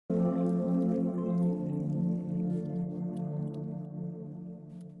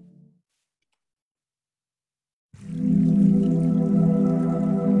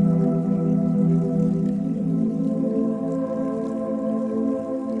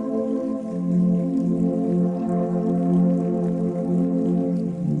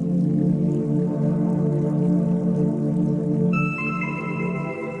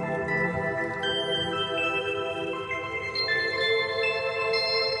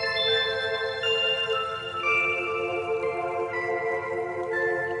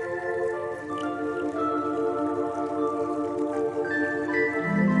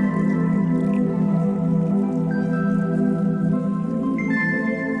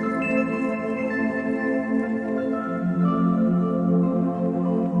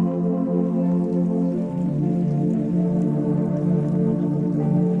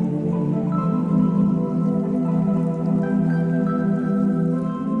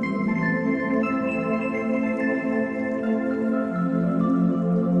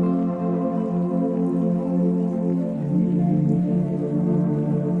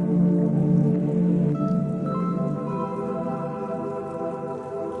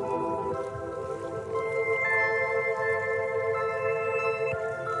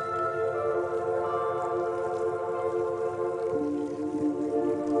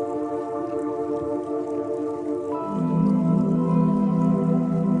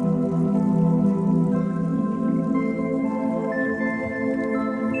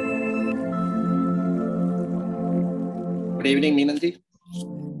evening, Minal.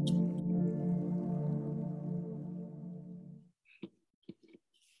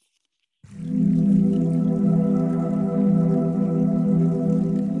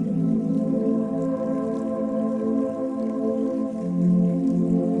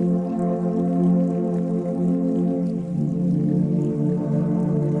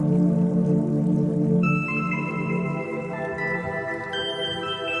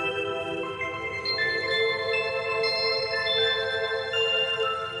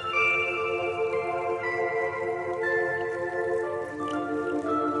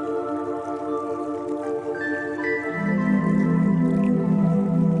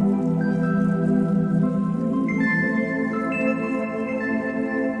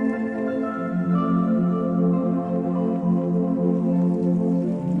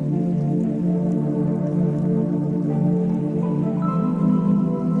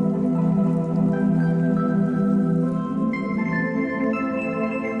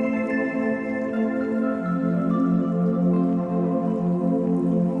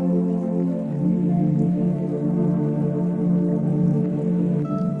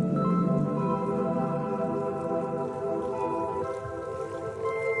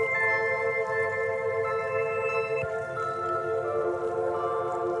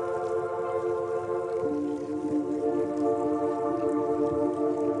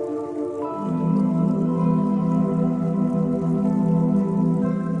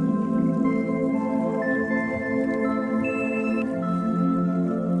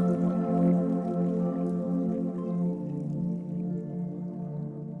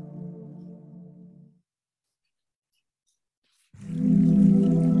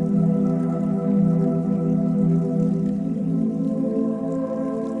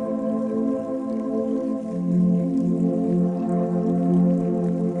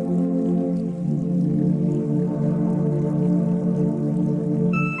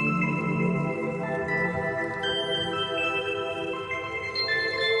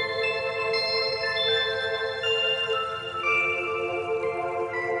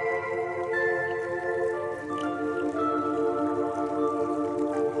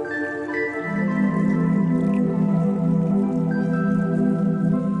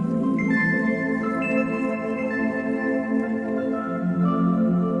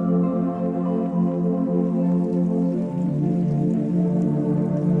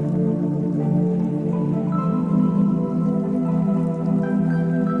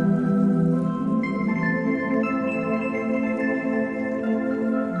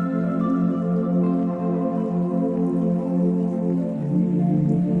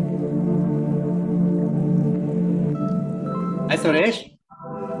 Hi, Suresh.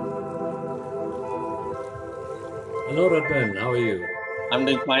 Hello, Ratan. How are you? I'm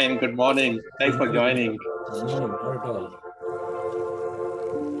doing fine. Good morning. Thanks for joining. No, not at all.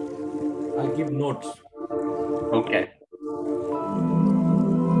 I'll keep notes. Okay.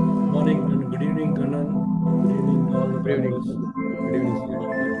 Good morning and good evening, Kannan. Good evening, all the panelists. Good evening, sir.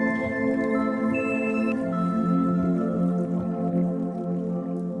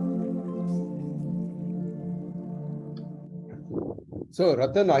 So,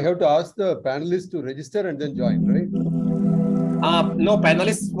 Ratan, I have to ask the panelists to register and then join, right? No,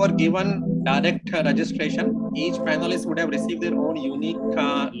 panelists were given direct registration. Each panelist would have received their own unique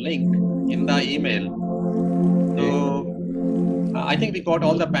link in the email. So, I think we got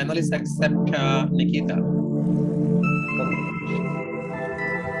all the panelists except Nikita.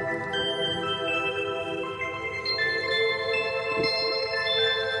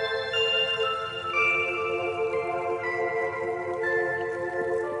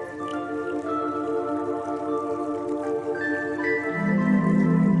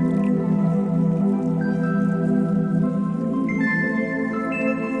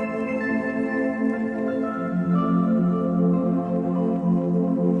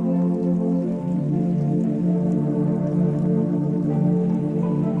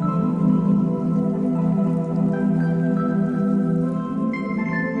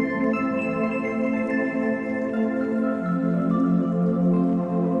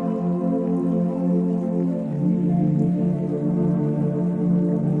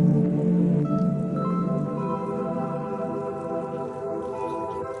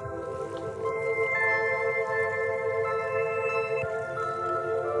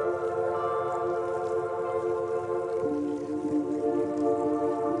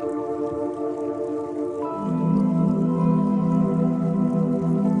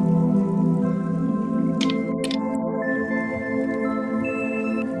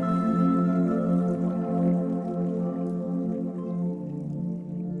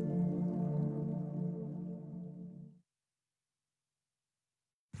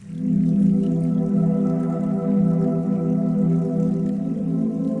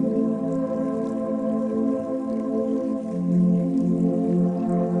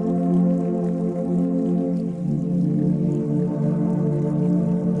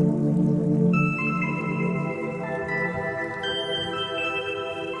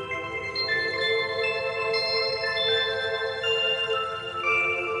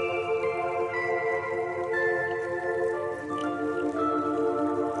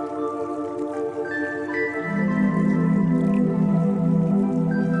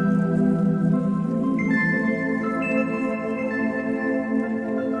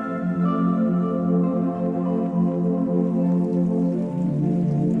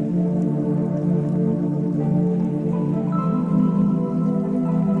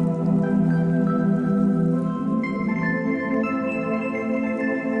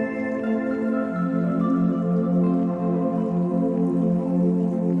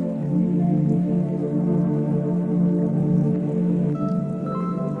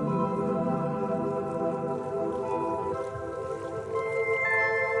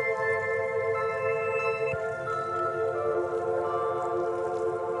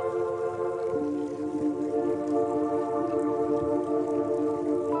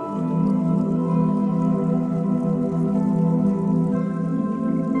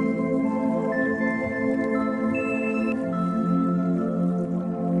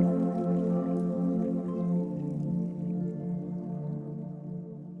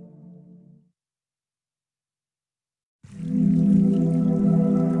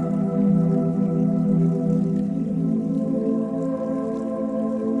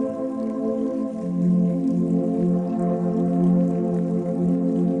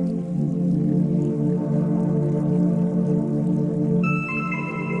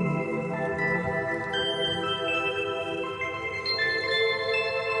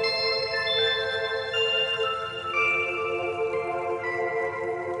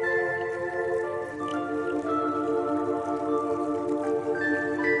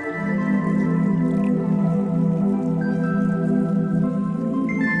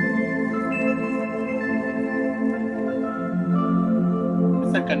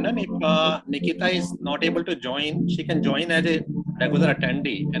 Kannan, if Nikita is not able to join, she can join as a regular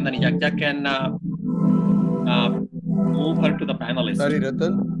attendee, and then Yagya can move her to the panelist. Sorry,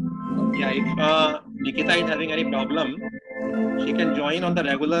 Ratan. Yeah, if Nikita is having any problem, she can join on the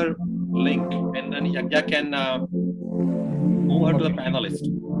regular link, and then Yagya can move her to the panelist.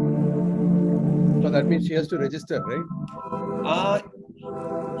 So that means she has to register, right?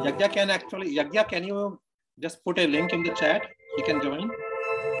 Yagya can actually, Yagya, can you just put a link in the chat? She can join.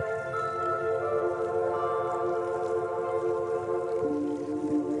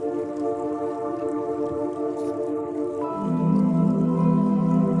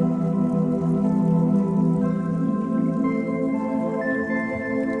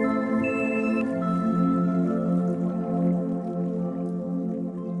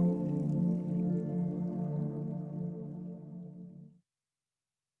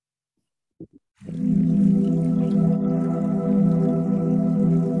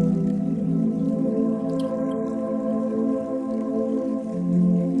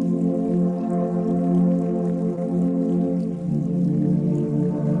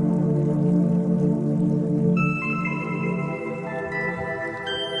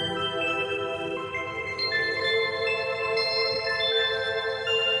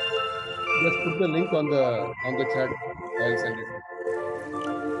 Just put the link on the chat. I'll send it.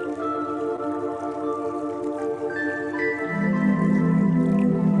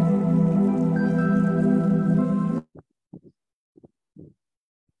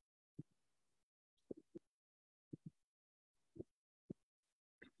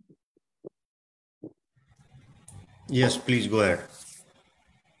 Yes, please go ahead.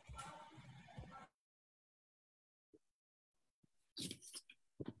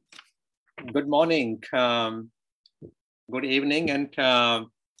 Good morning, good evening, and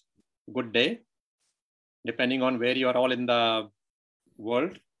good day, depending on where you are all in the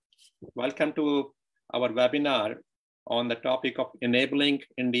world. Welcome to our webinar on the topic of enabling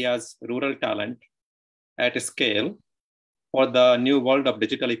India's rural talent at scale for the new world of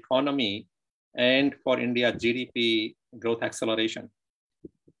digital economy and for India's GDP growth acceleration.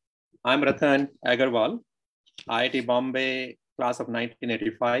 I'm Ratan Agarwal, IIT Bombay, class of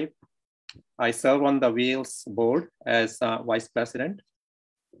 1985. I serve on the Wheels board as Vice President.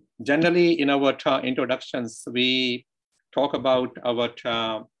 Generally, in our introductions, we talk about our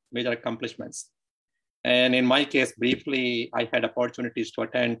major accomplishments. And in my case, briefly, I had opportunities to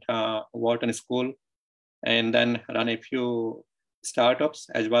attend Wharton School and then run a few startups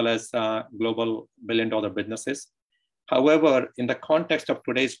as well as global billion-dollar businesses. However, in the context of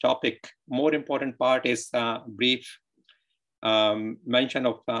today's topic, more important part is brief mention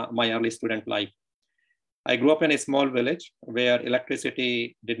of my early student life. I grew up in a small village where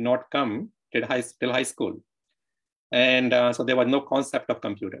electricity did not come till high school. And so there was no concept of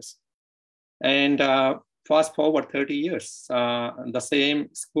computers. And fast forward 30 years, the same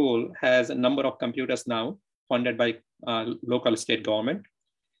school has a number of computers now funded by local state government.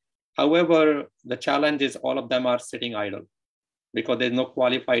 However, the challenge is all of them are sitting idle because there's no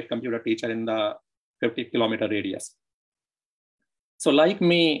qualified computer teacher in the 50-kilometer radius. So like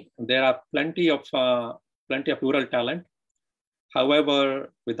me, there are plenty of rural talent.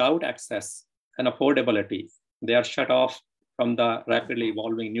 However, without access and affordability, they are shut off from the rapidly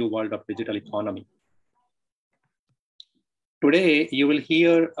evolving new world of digital economy. Today, you will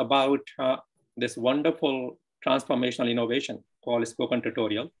hear about this wonderful transformational innovation called Spoken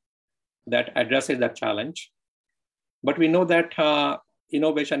Tutorial that addresses that challenge. But we know that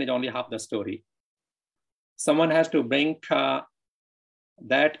innovation is only half the story. Someone has to bring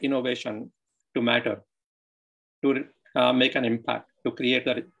that innovation to matter, to make an impact, to create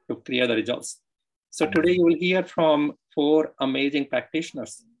the results. So today you will hear from 4 amazing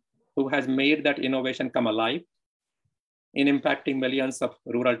practitioners who has made that innovation come alive in impacting millions of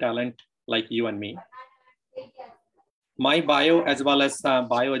rural talent like you and me. My bio as well as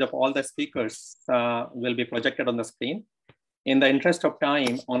bios of all the speakers will be projected on the screen. In the interest of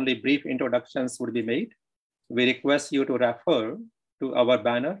time, only brief introductions would be made. We request you to refer to our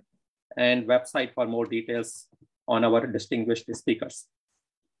banner and website for more details on our distinguished speakers.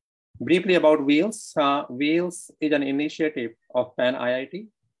 Briefly about Wheels. Wheels is an initiative of Pan IIT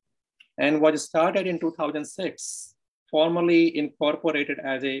and was started in 2006, formally incorporated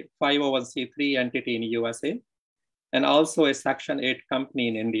as a 501c3 entity in USA and also a Section 8 company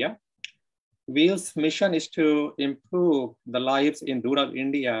in India. Wheels' mission is to improve the lives in rural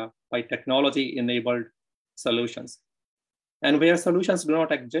India by technology-enabled solutions. And where solutions do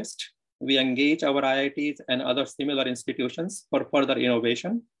not exist, we engage our IITs and other similar institutions for further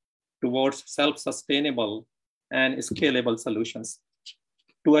innovation towards self-sustainable and scalable solutions.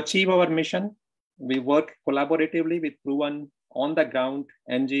 To achieve our mission, we work collaboratively with proven on-the-ground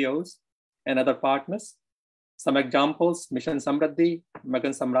NGOs and other partners. Some examples: Mission Samriddhi,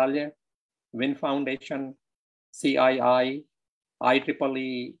 Magan Samralya, Win Foundation, CII,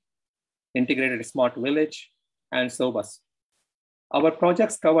 IEEE, Integrated Smart Village, and SOBUS. Our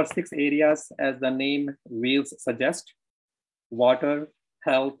projects cover 6 areas as the name Wheels suggests: water,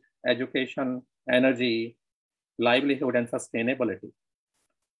 health, education, energy, livelihood, and sustainability.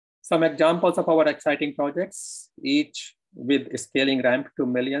 Some examples of our exciting projects, each with a scaling ramp to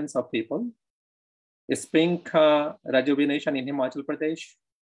millions of people: Spring Rejuvenation in Himachal Pradesh,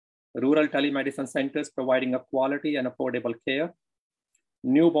 rural telemedicine centers providing a quality and affordable care,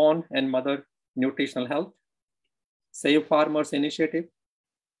 newborn and mother nutritional health, Save Farmers Initiative,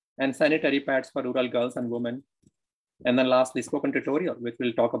 and sanitary pads for rural girls and women. And then lastly, spoken tutorial, which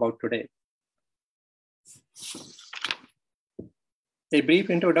we'll talk about today. A brief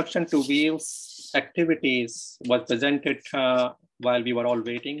introduction to Wheels activities was presented while we were all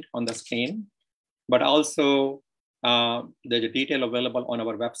waiting on the screen, but also there's a detail available on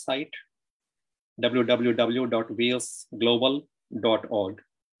our website, www.wheelsglobal.org.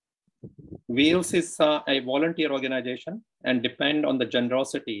 Wheels is a volunteer organization and depend on the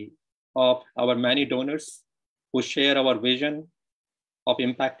generosity of our many donors who share our vision of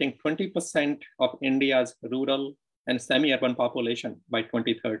impacting 20% of India's rural and semi-urban population by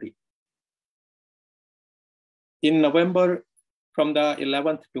 2030. In November, from the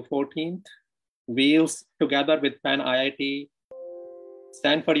 11th to 14th, Wheels, together with Pan IIT,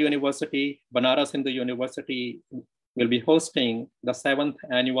 Stanford University, Banaras Hindu University, will be hosting the 7th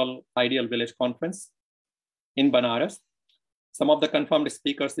annual Ideal Village Conference in Banaras. Some of the confirmed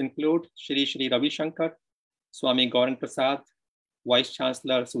speakers include Shri Ravi Shankar, Swami Gaurang Prasad, Vice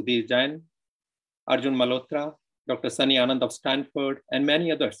Chancellor Sudhir Jain, Arjun Malhotra, Dr. Sunny Anand of Stanford, and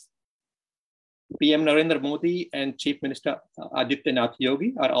many others. PM Narendra Modi and Chief Minister Adityanath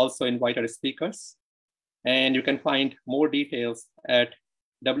Yogi are also invited speakers. And you can find more details at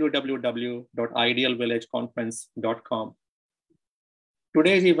www.idealvillageconference.com.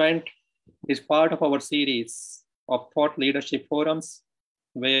 Today's event is part of our series of thought leadership forums,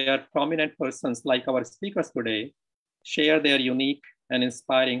 where prominent persons like our speakers today share their unique and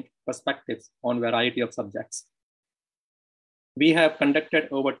inspiring perspectives on a variety of subjects. We have conducted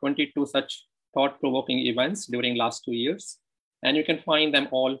over 22 such thought-provoking events during last 2 years, and you can find them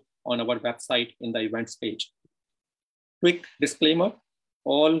all on our website in the events page. Quick disclaimer: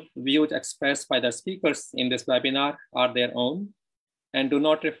 all views expressed by the speakers in this webinar are their own and do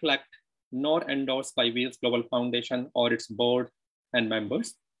not reflect nor endorsed by Wheels Global Foundation or its board and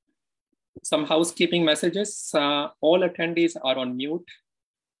members. Some housekeeping messages: all attendees are on mute.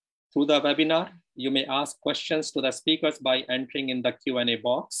 Through the webinar, you may ask questions to the speakers by entering in the Q&A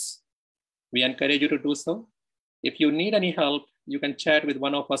box. We encourage you to do so. If you need any help, you can chat with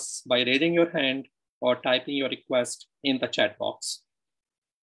one of us by raising your hand or typing your request in the chat box.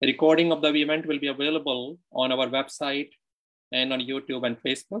 A recording of the event will be available on our website and on YouTube and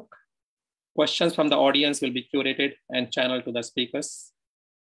Facebook. Questions from the audience will be curated and channeled to the speakers.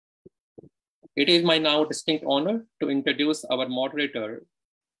 It is my now distinct honor to introduce our moderator,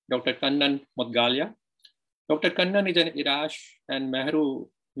 Dr. Kannan Moudgalya. Dr. Kannan is an Irash and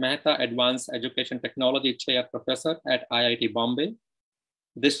Mhatre Advanced Education Technology Chair Professor at IIT Bombay.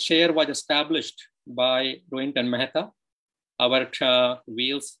 This chair was established by Ravindran Mhatre, our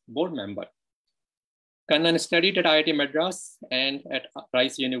Wheels board member. Kannan studied at IIT Madras and at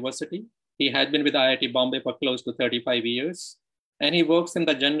Rice University. He has been with IIT Bombay for close to 35 years, and he works in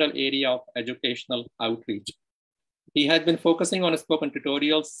the general area of educational outreach. He has been focusing on spoken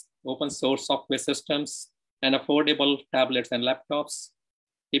tutorials, open source software systems, and affordable tablets and laptops.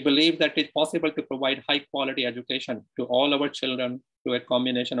 He believed that it's possible to provide high quality education to all our children through a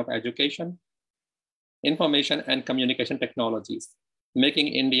combination of education, information, and communication technologies, making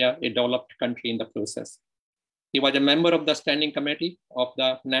India a developed country in the process. He was a member of the Standing Committee of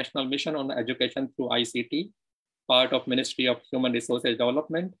the National Mission on Education through ICT, part of Ministry of Human Resources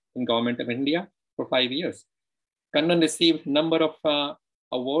Development in Government of India for 5 years. Kannan received a number of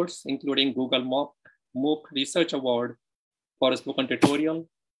awards, including Google MOOC Research Award for a spoken tutorial,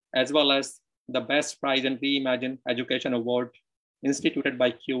 as well as the Best Prize in Reimagine Education Award instituted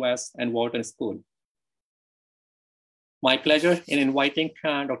by QS and Wharton School. My pleasure in inviting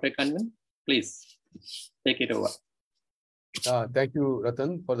Dr. Kannan. Please take it over. Thank you,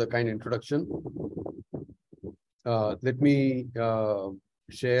 Ratan, for the kind introduction. Let me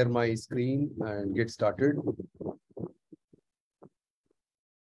share my screen and get started.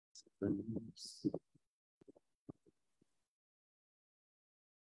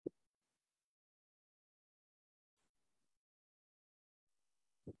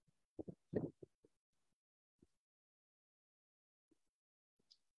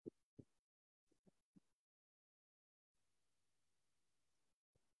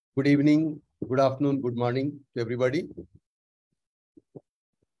 Good evening, good afternoon, good morning to everybody.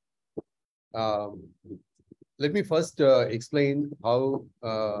 Let me first explain how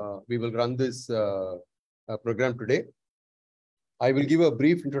we will run this program today. I will give a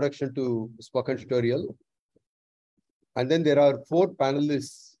brief introduction to spoken tutorial. And then there are 4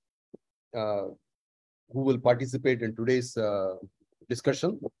 panelists who will participate in today's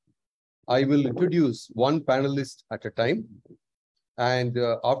discussion. I will introduce one panelist at a time. And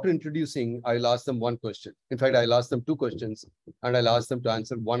after introducing, I'll ask them one question. In fact, I'll ask them 2 questions, and I'll ask them to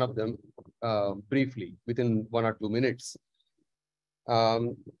answer one of them briefly within 1 or 2 minutes.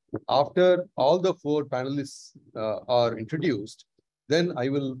 After all the 4 panelists are introduced, then I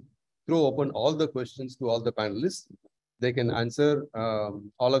will throw open all the questions to all the panelists. They can answer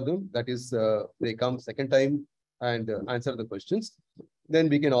all of them. That is, they come second time and answer the questions. Then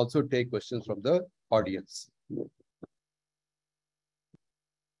we can also take questions from the audience.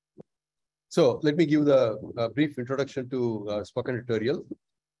 So let me give the brief introduction to spoken tutorial.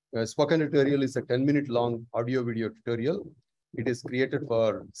 Spoken tutorial is a 10-minute long audio-video tutorial. It is created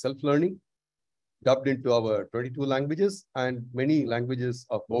for self-learning, dubbed into our 22 languages and many languages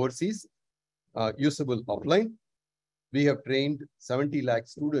of overseas, usable offline. We have trained 70 lakh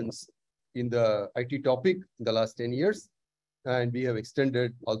students in the IT topic in the last 10 years. And we have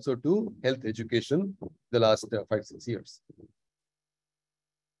extended also to health education the last 5-6 years.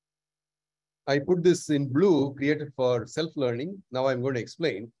 I put this in blue, created for self-learning. Now I'm going to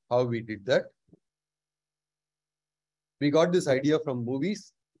explain how we did that. We got this idea from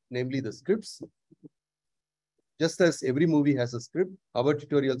movies, namely the scripts. Just as every movie has a script, our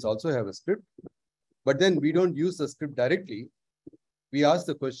tutorials also have a script. But then we don't use the script directly. We ask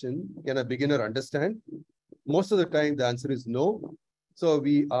the question, can a beginner understand? Most of the time, the answer is no. So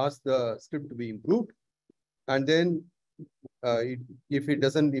we ask the script to be improved. And then if it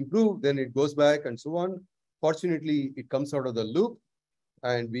doesn't improve, then it goes back and so on. Fortunately, it comes out of the loop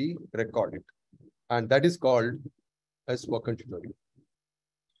and we record it. And that is called a spoken tutorial.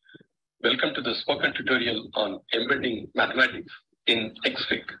 Welcome to the spoken tutorial on embedding mathematics in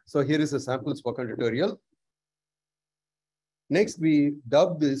XFIG. So here is a sample spoken tutorial. Next, we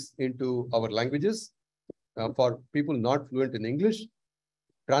dub this into our languages. For people not fluent in English,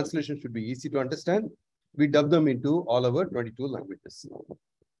 translation should be easy to understand. We dub them into all our 22 languages.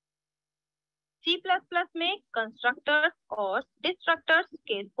 C++ में constructors और destructors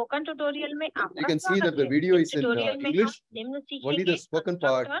के spoken tutorial में आपका You can see that the video is in English. Only the spoken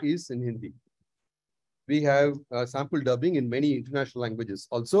part is in Hindi. We have sample dubbing in many international languages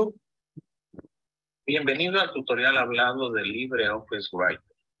also. Bienvenido al tutorial hablado de LibreOffice Writer,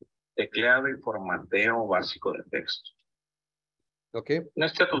 tecleado y formateo básico de texto. Okay. En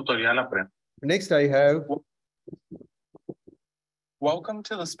este tutorial aprende. Next, I have. Welcome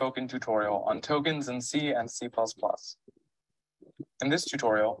to the spoken tutorial on tokens in C and C++. In this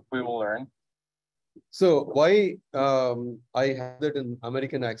tutorial, we will learn. So why I have that in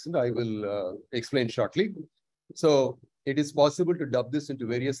American accent, I will explain shortly. So it is possible to dub this into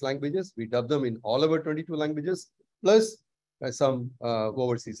various languages. We dub them in all our 22 languages, plus some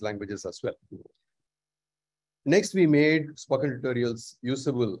overseas languages as well. Next, we made spoken tutorials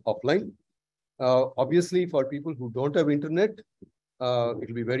usable offline. Obviously, for people who don't have internet, it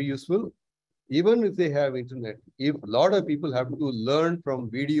will be very useful. Even if they have internet, if a lot of people have to learn from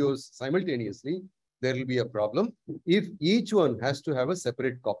videos simultaneously, there will be a problem if each one has to have a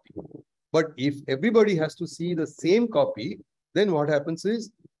separate copy. But if everybody has to see the same copy, then what happens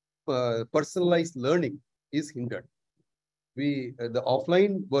is personalized learning is hindered. The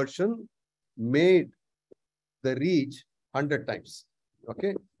offline version made the reach 100 times.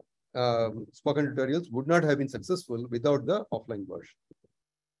 Okay. Spoken tutorials would not have been successful without the offline version.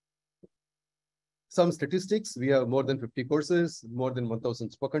 Some statistics, we have more than 50 courses, more than 1,000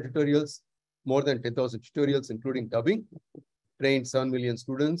 spoken tutorials, more than 10,000 tutorials, including dubbing, trained 7 million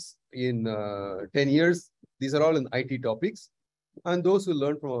students in 10 years. These are all in IT topics. And those who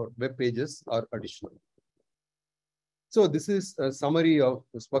learn from our web pages are additional. So this is a summary of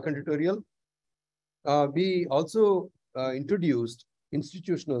the spoken tutorial. We also introduced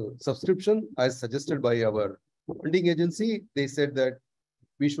institutional subscription as suggested by our funding agency. They said that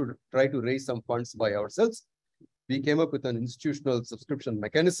we should try to raise some funds by ourselves. We came up with an institutional subscription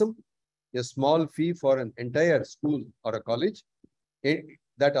mechanism, a small fee for an entire school or a college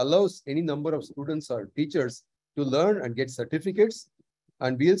that allows any number of students or teachers to learn and get certificates,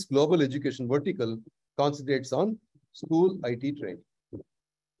 and Wheels Global Education Vertical concentrates on school IT training.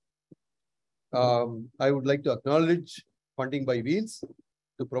 I would like to acknowledge funding by Wheels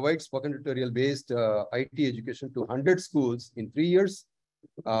to provide spoken tutorial based IT education to 100 schools in 3 years.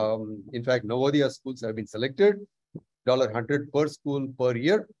 In fact, Navodaya schools have been selected, $100 per school per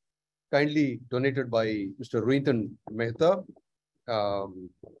year, kindly donated by Mr. Ratan Mhatre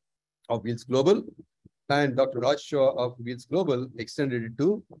of Wheels Global, and Dr. Raj Shaw of Wheels Global extended it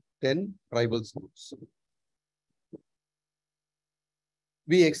to 10 tribal schools.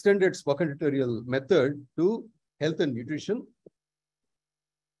 We extended spoken tutorial method to health and nutrition.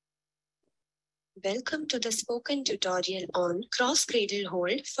 Welcome to the spoken tutorial on cross-cradle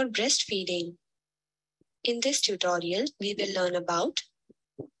hold for breastfeeding. In this tutorial, we will learn about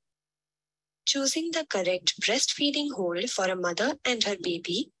choosing the correct breastfeeding hold for a mother and her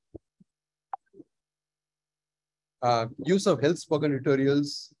baby. Use of health spoken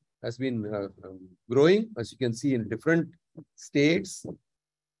tutorials has been growing, as you can see, in different states.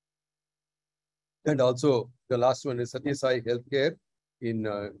 And also, the last one is Satya Sai Healthcare in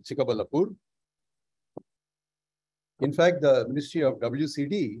Chikaballapur. In fact, the Ministry of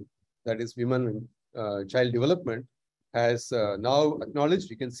WCD, that is Women and Child Development, has now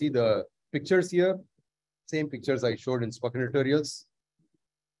acknowledged. You can see the pictures here, same pictures I showed in spoken tutorials,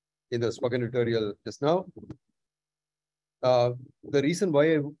 in the spoken tutorial just now. The reason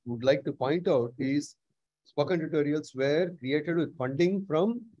why I would like to point out is spoken tutorials were created with funding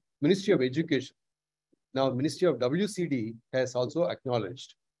from Ministry of Education. Now, Ministry of WCD has also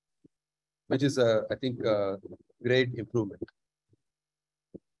acknowledged, which is, I think, a great improvement.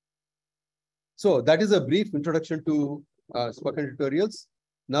 So that is a brief introduction to spoken tutorials.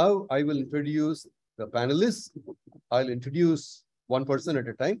 Now I will introduce the panelists. I'll introduce one person at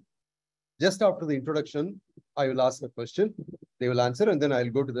a time. Just after the introduction, I will ask a question. They will answer, and then I'll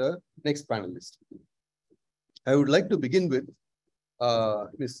go to the next panelist. I would like to begin with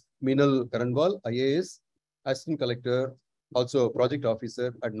Ms. Minal Karanwal, IAS, Assistant Collector, also Project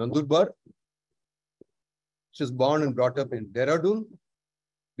Officer at Nandurbar. She was born and brought up in Dehradun,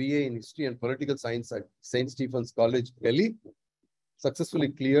 BA in History and Political Science at St. Stephen's College, Delhi. Successfully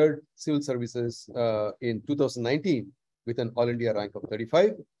cleared civil services in 2019 with an All India rank of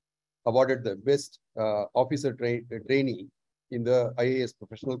 35. Awarded the Best Officer Trainee in the IAS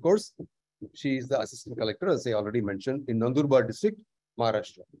Professional Course. She is the Assistant Collector, as I already mentioned, in Nandurbar District,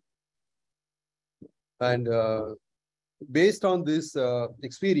 Maharashtra. And based on this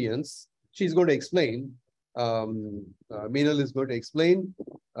experience, she's going to explain, Minal is going to explain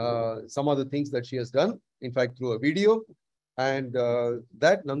some of the things that she has done, in fact, through a video. And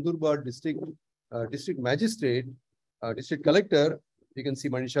that Nandurbar District Magistrate, District Collector, you can see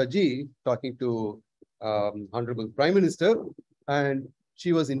Manisha ji talking to Honorable Prime Minister, and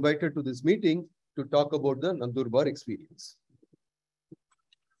she was invited to this meeting to talk about the Nandurbar experience.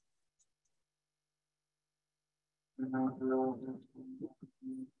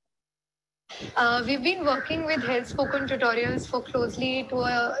 We've been working with health spoken tutorials for closely to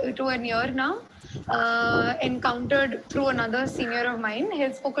a year now. Encountered through another senior of mine.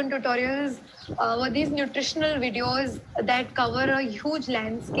 Health spoken tutorials were these nutritional videos that cover a huge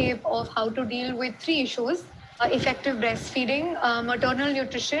landscape of how to deal with 3 issues: effective breastfeeding, maternal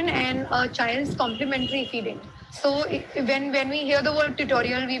nutrition, and a child's complementary feeding. So when we hear the word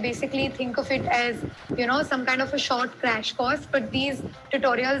tutorial, we basically think of it as, you know, some kind of a short crash course, but these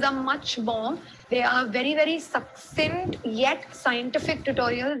tutorials are much more. They are very, very succinct yet scientific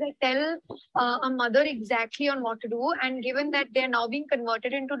tutorials that tell a mother exactly on what to do. And given that they're now being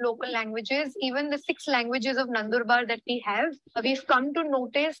converted into local languages, even the 6 languages of Nandurbar that we have, we've come to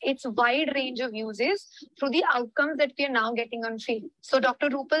notice its wide range of uses through the outcomes that we are now getting on field. So Dr.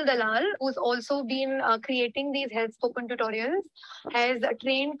 Rupal Dalal, who's also been creating these health spoken tutorials, has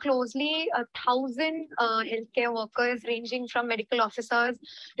trained closely 1,000 healthcare workers, ranging from medical officers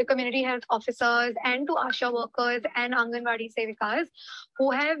to community health officers and to ASHA workers and Anganwadi Sevikas,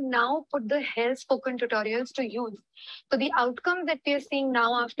 who have now put the health spoken tutorials to use. So the outcomes that we are seeing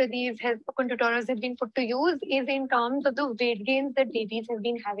now after these health spoken tutorials have been put to use is in terms of the weight gains that babies have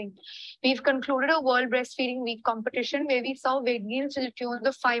been having. We've concluded a World Breastfeeding Week competition where we saw weight gains to the tune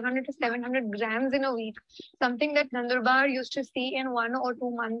of 500 to 700 grams in a week, something that Nandurbar used to see in 1 or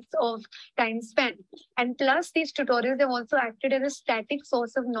 2 months of time spent. And plus, these tutorials have also acted as a static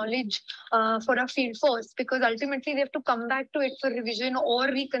source of knowledge for our field force, because ultimately they have to come back to it for revision or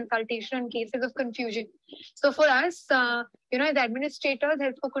reconsultation in cases of confusion. So for us, you know, as administrators,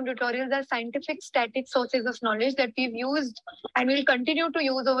 health spoken tutorials are scientific static sources of knowledge that we've used and will continue to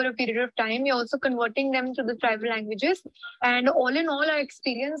use over a period of time. We're also converting them to the tribal languages. And all in all, our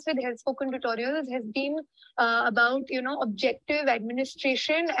experience with health spoken tutorials has been about, you know, objective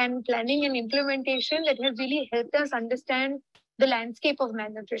administration and planning and implementation that has really helped us understand the landscape of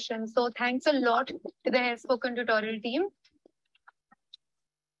malnutrition. So thanks a lot to the health spoken tutorial team.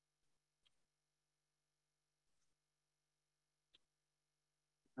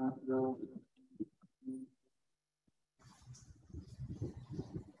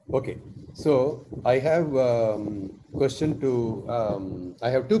 Okay, so I have I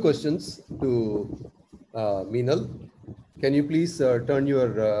have two questions to Minal. Can you please turn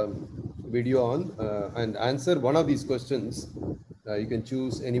your video on and answer one of these questions? You can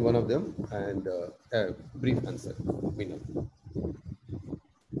choose any one of them and a brief answer, Minal.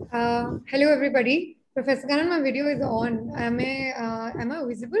 Hello, everybody. Professor Kannan, my video is on. Am I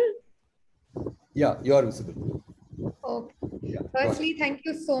visible? Yeah, you are visible. Okay. Yeah, Firstly, thank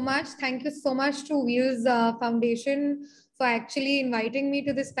you so much. Thank you so much to Wheels Foundation for actually inviting me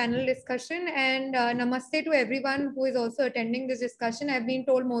to this panel discussion, and namaste to everyone who is also attending this discussion. I've been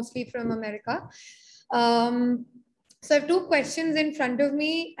told mostly from America. So I have two questions in front of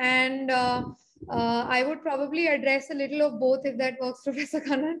me, and I would probably address a little of both if that works, Professor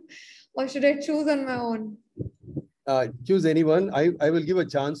Kannan, or should I choose on my own? choose anyone. I will give a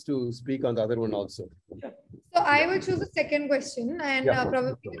chance to speak on the other one also. So I will choose the second question, and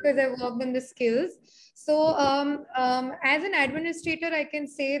probably because I've worked on the skills. So as an administrator, I can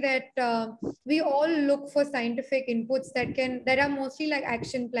say that we all look for scientific inputs that are mostly like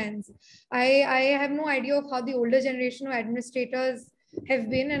action plans. I have no idea of how the older generation of administrators have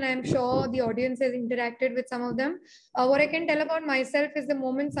been, and I'm sure the audience has interacted with some of them. What I can tell about myself is the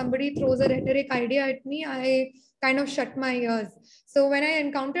moment somebody throws a rhetoric idea at me, I kind of shut my ears. So when I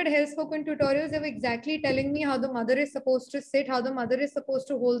encountered health spoken tutorials, they were exactly telling me how the mother is supposed to sit, how the mother is supposed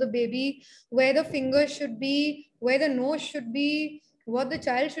to hold the baby, where the fingers should be, where the nose should be, what the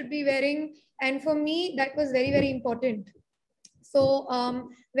child should be wearing. And for me, that was very, very important. So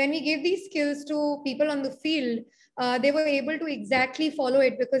when we gave these skills to people on the field, they were able to exactly follow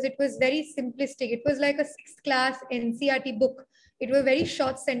it because it was very simplistic. It was like a 6th class NCERT book. It were very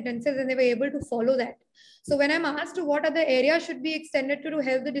short sentences and they were able to follow that. So when I'm asked what other areas should be extended to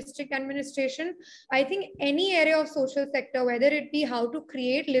help the district administration, I think any area of social sector, whether it be how to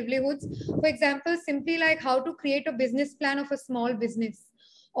create livelihoods, for example, simply like how to create a business plan of a small business.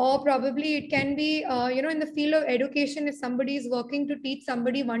 Or probably it can be, in the field of education, if somebody is working to teach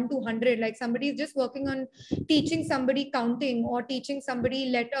somebody 1 to 100, like somebody is just working on teaching somebody counting or teaching somebody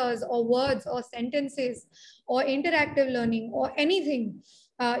letters or words or sentences or interactive learning or anything.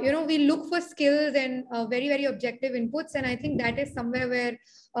 We look for skills and very, very objective inputs. And I think that is somewhere where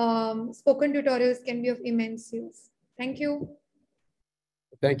spoken tutorials can be of immense use. Thank you.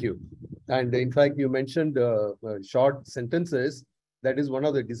 Thank you. And in fact, you mentioned short sentences. That is one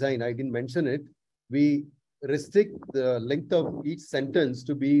of the design. I didn't mention it. We restrict the length of each sentence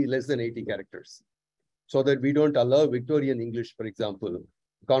to be less than 80 characters so that we don't allow Victorian English, for example,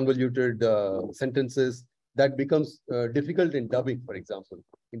 convoluted sentences that becomes difficult in dubbing, for example,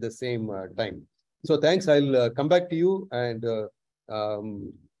 in the same time. So thanks. I'll come back to you and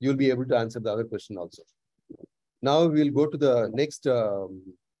you'll be able to answer the other question also. Now we'll go to the next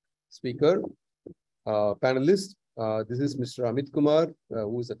speaker, panelist. This is Mr. Amit Kumar,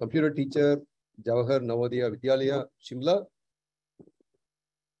 who is a computer teacher, Jawahar Navodaya Vidyalaya, Shimla.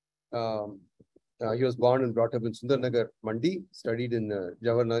 He was born and brought up in Sundarnagar, Mandi, studied in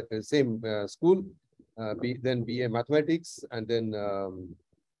Jawahar, same school, then BA Mathematics, and then,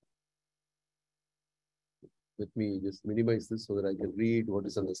 let me just minimize this so that I can read what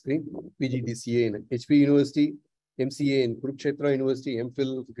is on the screen. PGDCA in HP University, MCA in Kurukshetra University,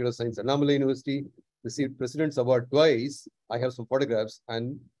 MPhil, Computer Science, Annamalai University, received President's Award twice. I have some photographs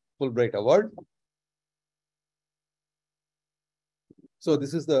and Fulbright Award. So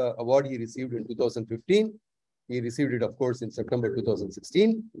this is the award he received in 2015. He received it, of course, in September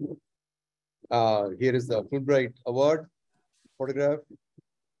 2016. Here is the Fulbright Award photograph.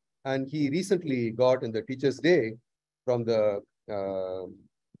 And he recently got in the Teachers' Day from the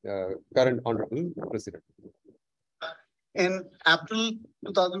current Honorable President. In April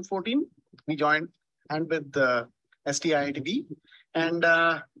 2014, we joined hand with the IITB, and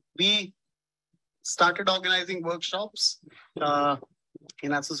we started organizing workshops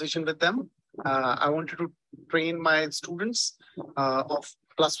in association with them. I wanted to train my students of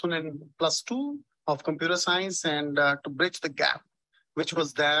 +1 and +2 of computer science and to bridge the gap which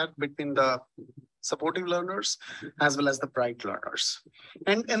was there between the supportive learners as well as the bright learners.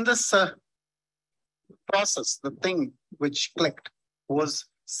 And in this process, the thing which clicked was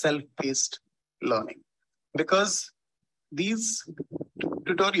self-paced learning, because these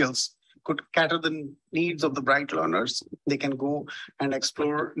tutorials could cater the needs of the bright learners. They can go and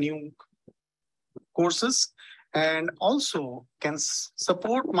explore new courses and also can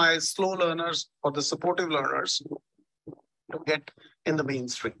support my slow learners or the supportive learners to get in the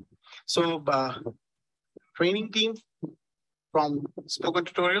mainstream. So training team from spoken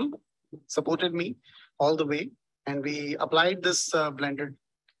tutorial supported me all the way. And we applied this blended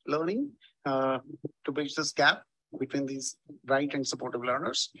learning to bridge this gap between these bright and supportive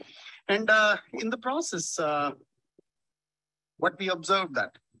learners. And in the process, what we observed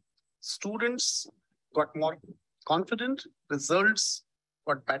that students got more confident, results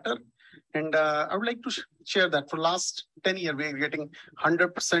got better. And I would like to share that for last 10 years, we're getting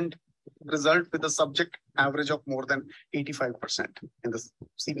 100% result with a subject average of more than 85% in the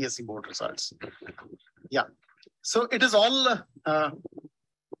CBSE board results. Yeah, so it is all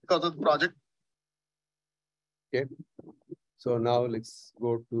because of the project. Okay, so now let's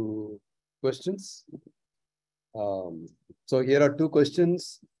go to questions. So here are two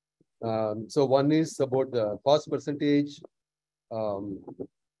questions. So one is about the pass percentage.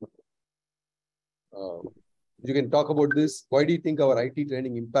 You can talk about this. Why do you think our IT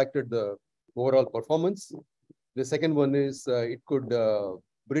training impacted the overall performance? The second one is it could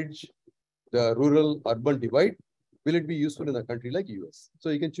bridge the rural-urban divide. Will it be useful in a country like US? So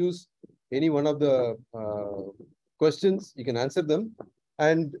you can choose any one of the questions. You can answer them,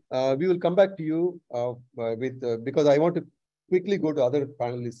 and we will come back to you because I want to quickly go to other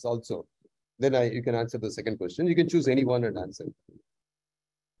panelists also. Then you can answer the second question. You can choose any one and answer.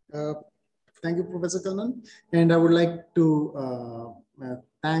 Thank you, Professor Kannan. And I would like to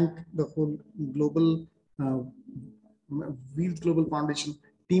thank the whole global Wheels Global Foundation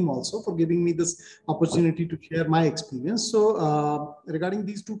team also for giving me this opportunity to share my experience. So regarding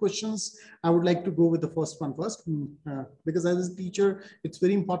these two questions, I would like to go with the first one first, because as a teacher, it's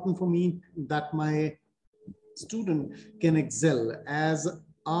very important for me that my student can excel, as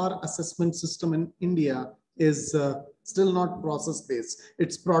our assessment system in India is still not process based,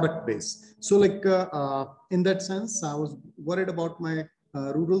 it's product based. So like in that sense, I was worried about my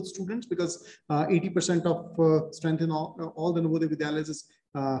rural students, because 80% of strength in all the Navodaya Vidyalayas is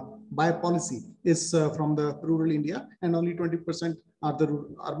by policy is from the rural India, and only 20% are the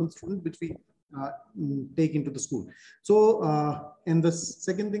urban students which we take into the school. So and the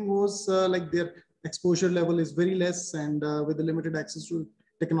second thing was like their exposure level is very less, and with the limited access to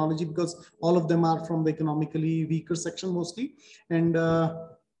technology, because all of them are from the economically weaker section mostly. And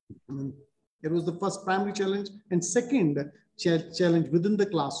it was the first primary challenge. And second challenge within the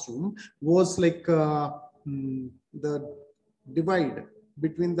classroom was like the divide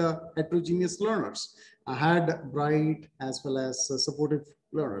between the heterogeneous learners. I had bright as well as supportive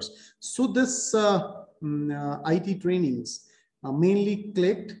learners. So this IT trainings mainly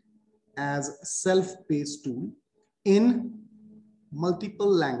clicked as self-paced tool in multiple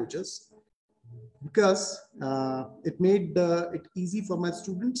languages, because it made it easy for my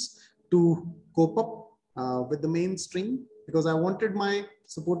students to cope up with the mainstream, because I wanted my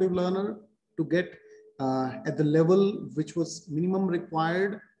supportive learner to get at the level which was minimum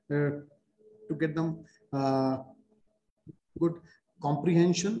required to get them good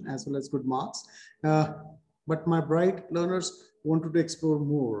comprehension as well as good marks. But my bright learners wanted to explore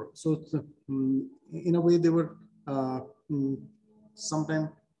more. So in a way, they were sometimes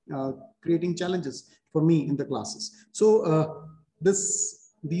creating challenges for me in the classes. So these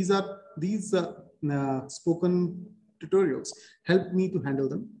spoken tutorials helped me to handle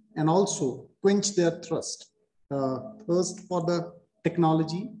them, and also quench their thirst for the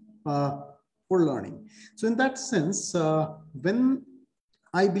technology for learning. So in that sense, when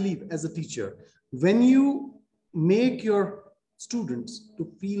I believe as a teacher, when you make your students to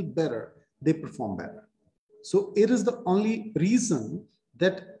feel better, they perform better. So it is the only reason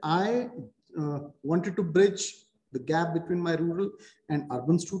that I wanted to bridge the gap between my rural and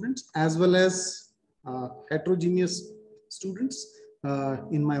urban students, as well as heterogeneous students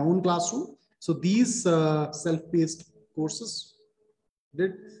in my own classroom. So these self-paced courses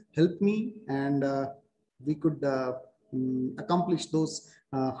did help me, and we could accomplish those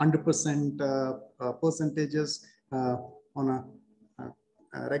 100% percentages on a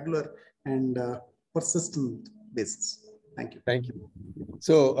regular and persistent basis. Thank you. Thank you.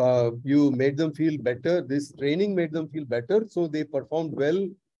 So you made them feel better. This training made them feel better, so they performed well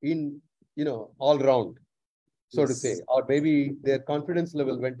in, all round, so to say, or maybe their confidence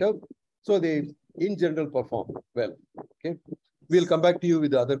level went up, so they in general performed well. Okay, we'll come back to you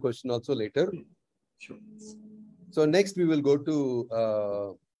with the other question also later. Sure. So next we will go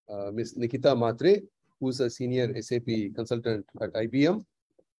to Ms. Nikita Mhatre, who's a senior SAP consultant at IBM.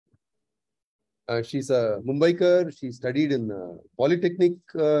 She's a Mumbaikar. She studied in Polytechnic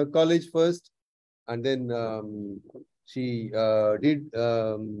College first, and then she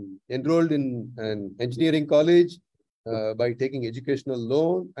enrolled in an engineering college by taking educational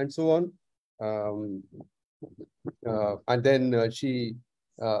loan and so on. And then she,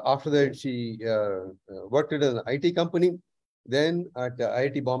 after that, she worked at an IT company, then at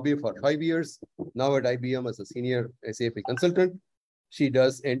IIT Bombay for 5 years, now at IBM as a senior SAP consultant. She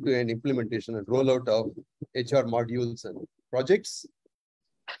does end-to-end implementation and rollout of HR modules and projects.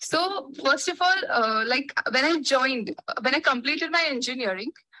 So first of all, like when I completed my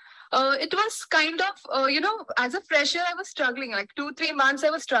engineering, it was kind of, as a fresher, I was struggling, like 2-3 months, I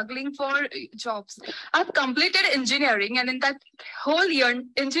was struggling for jobs. I've completed engineering, and in that whole year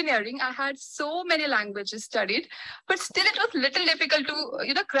engineering, I had so many languages studied, but still it was little difficult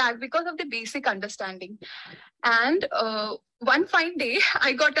to, crack because of the basic understanding. And one fine day,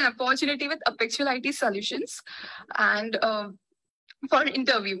 I got an opportunity with Apexual IT Solutions, and for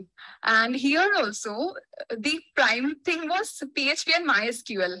interview. And here also, the prime thing was PHP and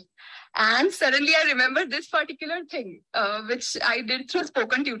MySQL. And suddenly I remember this particular thing, which I did through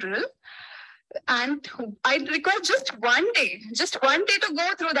spoken tutorial. And I required just one day to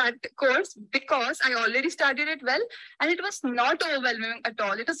go through that course because I already studied it well, and it was not overwhelming at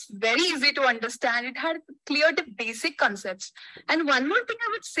all. It was very easy to understand. It had clear the basic concepts. And one more thing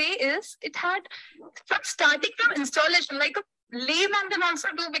I would say is it had starting from installation, like a layman can also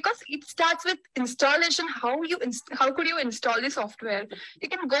do, because it starts with installation. How could you install the software? You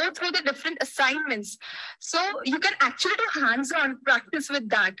can go through the different assignments, so you can actually do hands-on practice with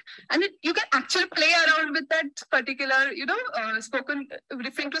that, and you can actually play around with that particular,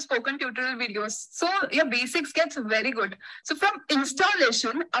 referring to spoken tutorial videos. So your basics gets very good. So from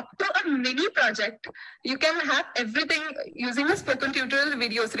installation up to a mini project, you can have everything using the spoken tutorial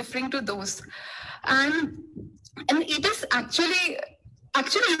videos, referring to those. And it is actually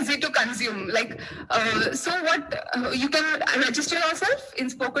easy to consume. Like, so what you can register yourself in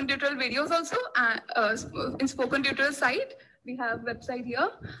spoken tutorial videos also. In spoken tutorial site, we have website here,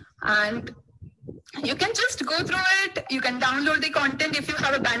 and you can just go through it. You can download the content if you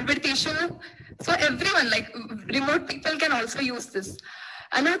have a bandwidth issue. So everyone, like remote people, can also use this.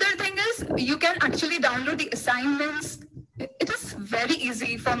 Another thing is you can actually download the assignments. It is very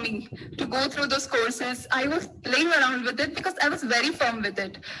easy for me to go through those courses. I was playing around with it because I was very firm with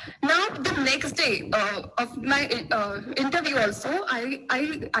it. Now, the next day of my interview also,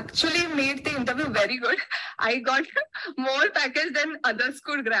 I actually made the interview very good. I got more package than others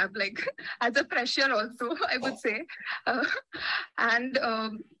could grab, like as a fresher also, I would say.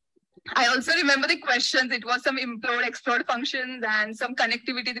 I also remember the questions. It was some implode, explode functions and some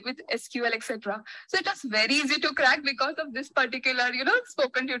connectivity with SQL, etc. So it was very easy to crack because of this particular,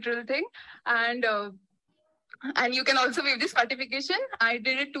 spoken tutorial thing. And you can also view this certification. I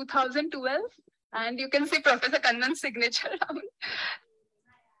did it 2012, and you can see Professor Kannan's signature.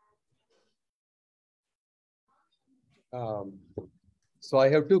 So I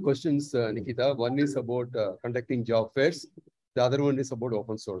have two questions, Nikita. One is about conducting job fairs. The other one is about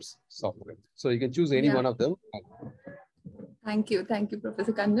open source software. So you can choose any one of them. Thank you,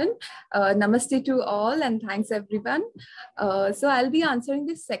 Professor Kannan. Namaste to all, and thanks everyone. So I'll be answering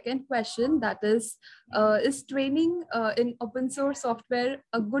the second question, that is training in open source software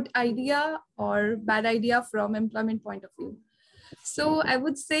a good idea or bad idea from employment point of view? So I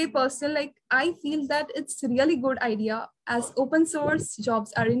would say personally, I feel that it's a really good idea, as open source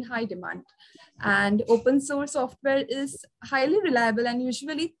jobs are in high demand. And open source software is highly reliable, and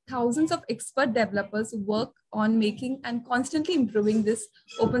usually thousands of expert developers work on making and constantly improving this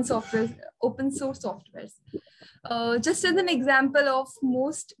open source softwares. Just as an example of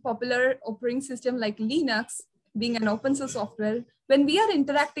most popular operating system like Linux being an open source software, when we are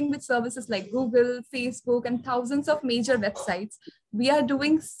interacting with services like Google, Facebook, and thousands of major websites, we are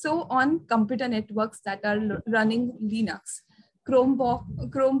doing so on computer networks that are running Linux.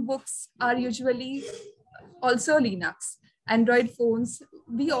 Chromebooks are usually also Linux. Android phones,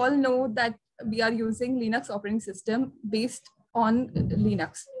 we all know that we are using Linux operating system based on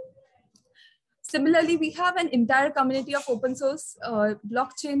Linux. Similarly, we have an entire community of open source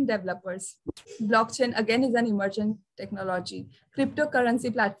blockchain developers. Blockchain, again, is an emergent technology.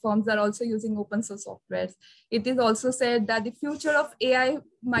 Cryptocurrency platforms are also using open source softwares. It is also said that the future of AI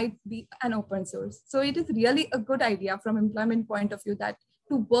might be an open source. So it is really a good idea from employment point of view that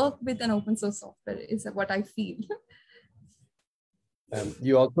to work with an open source software is what I feel.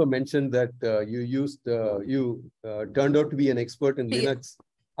 You also mentioned that you turned out to be an expert in Linux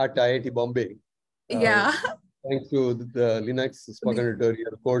at IIT Bombay. Yeah. Thanks to the Linux spoken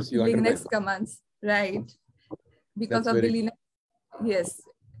tutorial course you Linux commands, right? Because of the Linux, yes.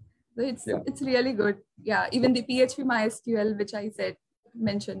 So it's really good. Yeah, even the PHP MySQL, which I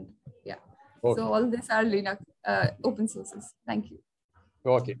mentioned. Yeah. Okay. So all these are Linux open sources. Thank you.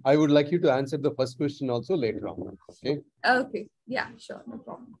 Okay, I would like you to answer the first question also later on. Okay. Okay. Yeah, sure. No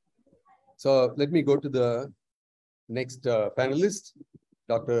problem. So let me go to the next panelist,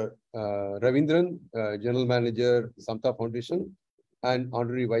 Dr. Ravindran, General Manager, Samta Foundation, and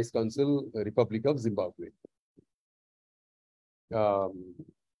Honorary Vice Consul, Republic of Zimbabwe. Dr.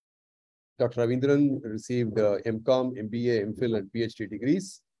 Ravindran received MCOM, MBA, MPhil, and PhD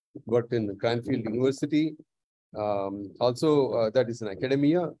degrees, worked in Cranfield University. Also, that is in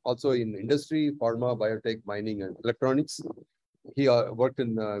academia, also in industry, pharma, biotech, mining, and electronics. He worked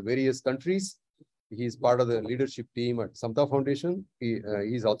in various countries. He is part of the leadership team at Samta Foundation.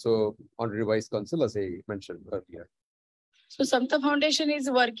 He's also Honorary Vice Consul, as I mentioned earlier. So Samta Foundation is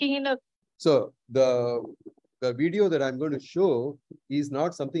working in a... So the video that I'm going to show is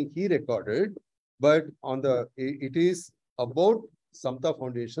not something he recorded, but on the it is about Samta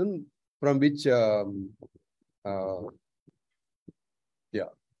Foundation, from which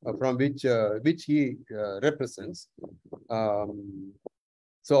which he represents.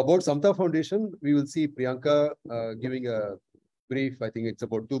 So about Samta Foundation, we will see Priyanka giving a brief, I think it's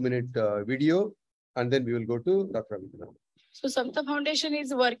about 2-minute video, and then we will go to Dr. Ravindran. So Samta Foundation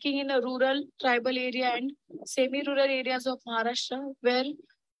is working in a rural, tribal area and semi-rural areas of Maharashtra, where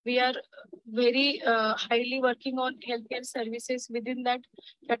we are very highly working on healthcare services. Within that,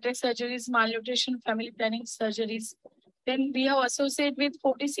 cataract surgeries, malnutrition, family planning surgeries. Then we have associated with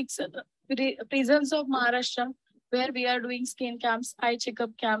 46 prisons of Maharashtra, where we are doing skin camps, eye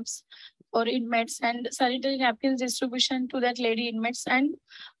checkup camps for inmates, and sanitary napkins distribution to that lady inmates. And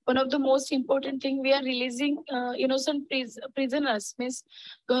one of the most important thing, we are releasing innocent prisoners. Means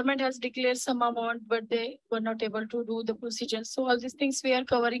government has declared some amount, but they were not able to do the procedure. So all these things we are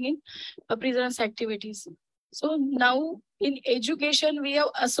covering in prisoners activities. So now in education, we have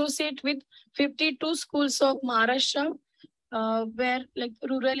associated with 52 schools of Maharashtra, where like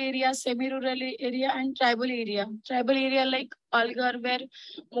rural area, semi-rural area, and tribal area. Tribal area like Algar, where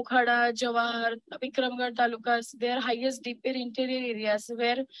Mukhada, Jawahar, Vikramgarh talukas, they are highest deeper interior areas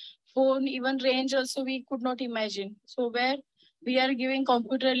where phone, even range also we could not imagine. So where we are giving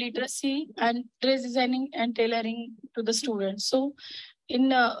computer literacy and dress designing and tailoring to the students. So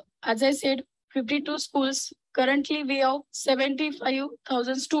in, as I said, 52 schools, currently we have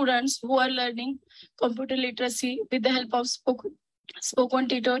 75,000 students who are learning computer literacy with the help of spoken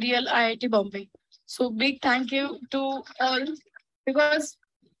tutorial IIT Bombay. So big thank you to all, because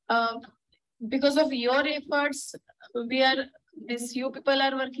of your efforts, you people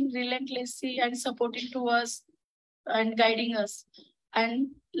are working relentlessly and supporting to us and guiding us. And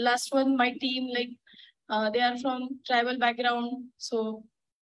last one, my team, like they are from tribal background, so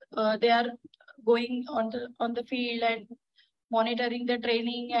they are going on the field and monitoring the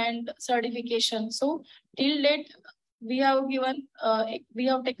training and certification. So till date, we have given we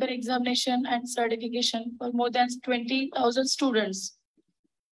have taken examination and certification for more than 20,000 students.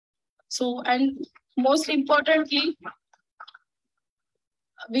 So, and most importantly,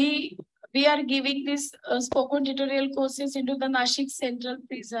 we are giving this spoken tutorial courses into the Nashik Central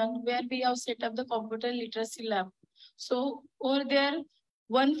Prison, where we have set up the computer literacy lab. So over there,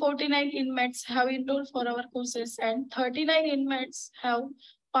 149 inmates have enrolled for our courses, and 39 inmates have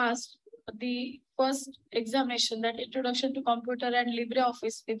passed the first examination, that introduction to computer and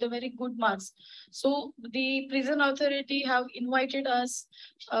LibreOffice, with the very good marks. So the prison authority have invited us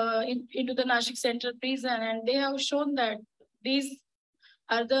into the Nashik Central Prison, and they have shown that these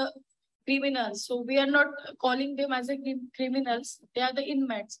are the criminals. So we are not calling them as a criminals, they are the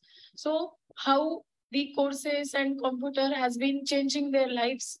inmates. So how the courses and computer has been changing their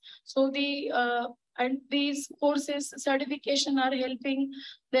lives. So the and these courses certification are helping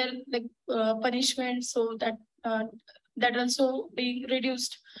their like punishment, so that that also being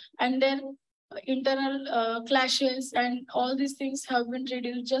reduced. And then internal clashes and all these things have been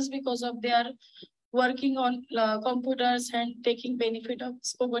reduced just because of their working on computers and taking benefit of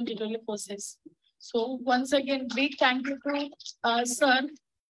spoken tutorial courses. So once again, big thank you to sir.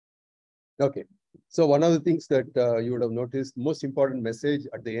 Okay. So one of the things that you would have noticed, most important message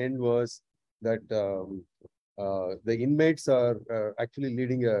at the end was that the inmates are actually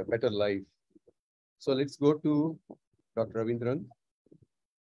leading a better life. So let's go to Dr. Ravindran.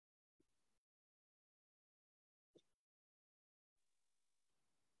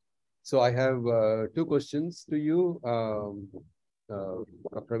 So I have 2 questions to you, Dr.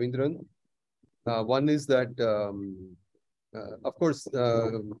 Ravindran. One is that, of course,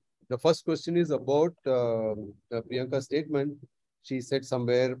 the first question is about Priyanka's statement. She said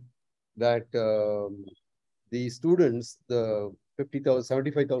somewhere that the students, the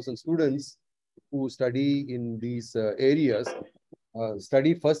 75,000 students who study in these areas,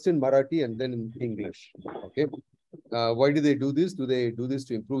 study first in Marathi and then in English. Okay. Why do they do this? Do they do this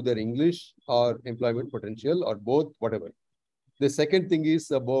to improve their English or employment potential or both, whatever? The second thing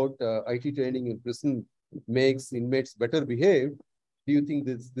is about IT training in prison makes inmates better behaved. Do you think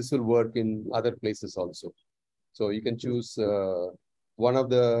this will work in other places also? So you can choose one of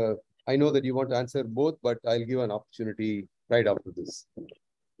the, I know that you want to answer both, but I'll give an opportunity right after this.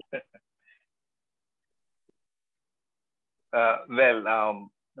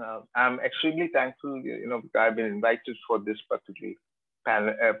 I'm extremely thankful, I've been invited for this particular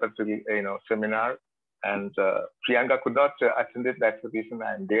panel, seminar, and Priyanka could not attend it. That's the reason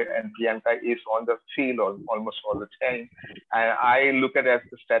I'm there. And Priyanka is on the field almost all the time. And I look at it as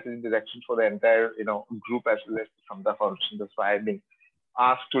the strategy direction for the entire, group as well as the Samta Foundation. That's why I've been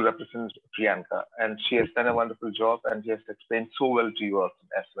asked to represent Priyanka, and she has done a wonderful job, and she has explained so well to you also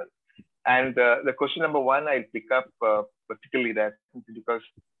as well. And the question number one, I'll pick up particularly that because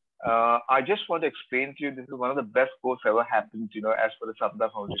I just want to explain to you, this is one of the best courses ever happened, as far as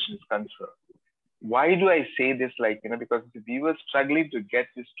Samta Foundation is concerned. Why do I say this? Because we were struggling to get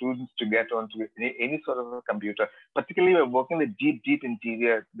the students to get onto any sort of a computer, particularly we're working in the deep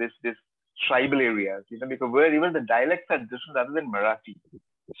interior, this tribal areas, because where even the dialects are different other than Marathi.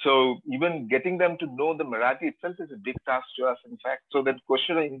 So even getting them to know the Marathi itself is a big task to us, in fact. So that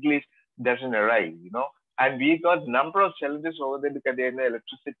question of English doesn't arise, And we got a number of challenges over there because there's no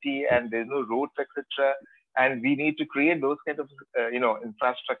electricity and there's no roads, etc. And we need to create those kind of,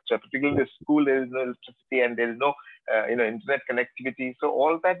 infrastructure. Particularly in the school, there is no electricity and there is no, internet connectivity. So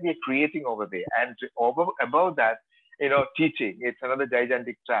all that we are creating over there. And above that, teaching, it's another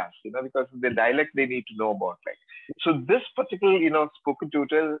gigantic task, because the dialect they need to know about. So this particular, spoken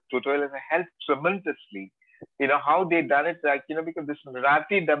tutorial has helped tremendously. How they done it, because this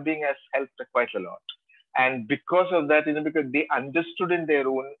Marathi dubbing has helped quite a lot. And because of that, because they understood in their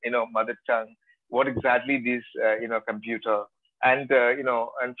own, mother tongue, what exactly this, computer, and,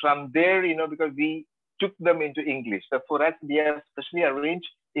 and from there, because we took them into English. So for us, we have especially arranged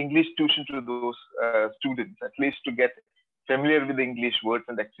English tuition to those students, at least to get familiar with English words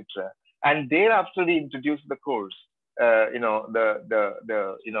and etc. And thereafter, we introduced the course, the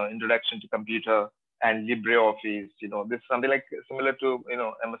introduction to computer and LibreOffice, this is something like similar to,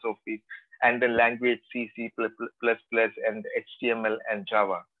 MS Office, and the language C, C++, and HTML and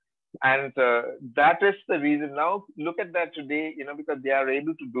Java. And that is the reason. Now look at that today, because they are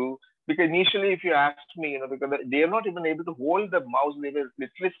able to do, because initially if you asked me, because they are not even able to hold the mouse, they were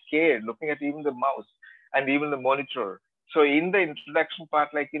literally scared looking at even the mouse and even the monitor. So in the introduction part,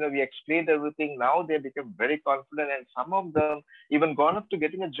 we explained everything. Now they become very confident, and some of them even gone up to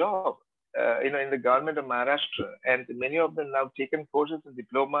getting a job, in the government of Maharashtra. And many of them now taken courses in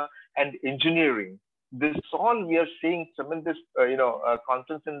diploma and engineering. This all we are seeing tremendous,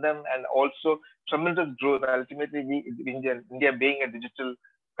 confidence in them, and also tremendous growth. Ultimately, India being a digital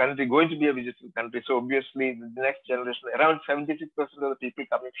country, going to be a digital country. So obviously, the next generation, around 76% of the people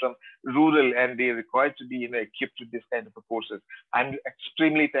coming from rural, and they are required to be, equipped with this kind of courses. I'm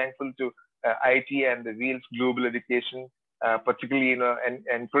extremely thankful to IT and the Wheels Global Education, particularly, and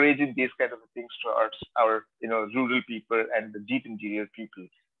encouraging these kind of things towards our, rural people and the deep interior people.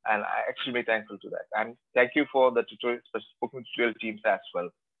 And I'm extremely thankful to that. And thank you for the tutorial, spoken tutorial teams as well.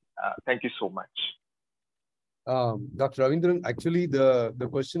 Thank you so much. Dr. Ravindran, actually the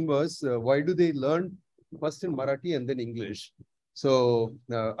question was, why do they learn first in Marathi and then English? So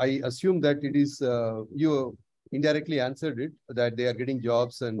I assume that it is, you indirectly answered it, that they are getting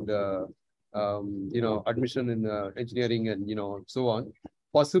jobs and, admission in engineering and, so on.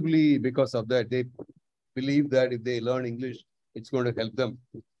 Possibly because of that, they believe that if they learn English, it's going to help them.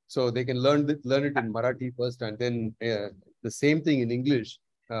 So they can learn it in Marathi first, and then the same thing in English.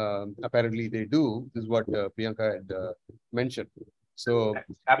 Apparently they do. This is what Priyanka had mentioned. So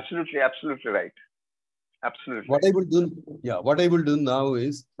absolutely right. Absolutely. What I will do now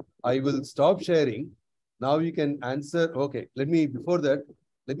is I will stop sharing. Now you can answer. Okay, before that,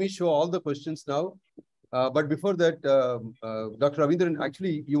 let me show all the questions now. But before that, Dr. Ravindran,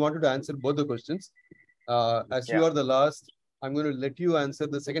 actually you wanted to answer both the questions. You are the last, I'm going to let you answer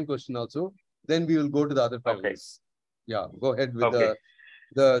the second question also. Then we will go to the other panelists. Okay. Yeah, go ahead with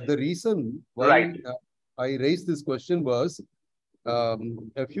the reason why I raised this question was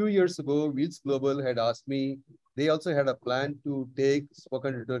a few years ago, Wheels Global had asked me, they also had a plan to take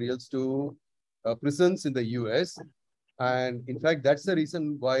spoken tutorials to prisons in the US. And in fact, that's the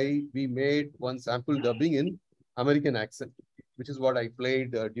reason why we made one sample dubbing in American accent, which is what I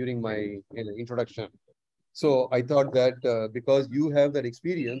played during my introduction. So I thought that because you have that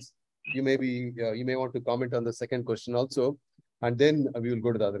experience, you may want to comment on the second question also. and then we will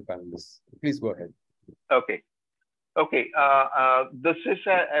go to the other panelists. Please go ahead. Okay. Okay. This is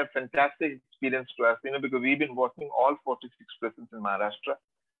a fantastic experience to us, because we've been working all 46 prisons in Maharashtra.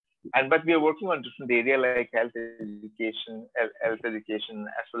 But we are working on different areas like health education, as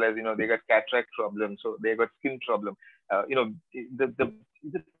well as, they got cataract problem. So they got skin problem.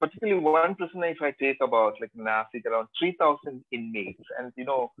 Particularly one prison, if I take about like Nasik, around 3,000 inmates, and,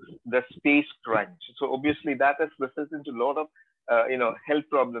 the space crunch. So obviously that has resulted into a lot of, health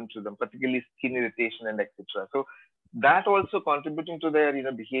problems to them, particularly skin irritation and etc. So that also contributing to their,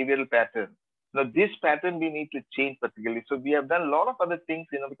 behavioral pattern. Now, this pattern we need to change particularly. So we have done a lot of other things,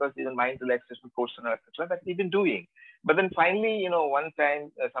 because mind relaxation course and etc. that we've been doing. But then finally, one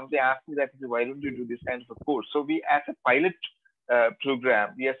time somebody asked me that, why don't you do this kind of a course? So we, as a pilot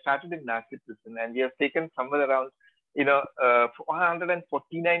program, we have started in Nasik prison, and we have taken somewhere around,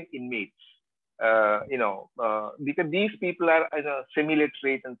 449 inmates. Because these people are,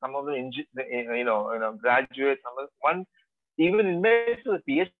 semi-literate, and some of them, graduates, one even inmates with a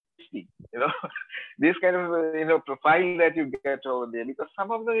PhD. This kind of, profile that you get over there, because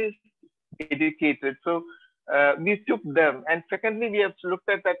some of them is educated. So we took them, and secondly, we have looked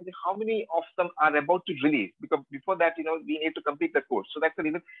at that how many of them are about to release, because before that, we need to complete the course. So that's the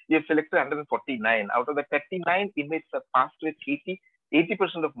reason we have selected 149. Out of the 39 inmates have passed with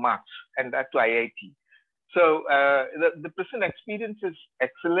 80% of marks, and that to IIT. So the prison experience is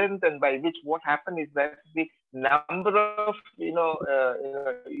excellent, and by which what happened is that the number of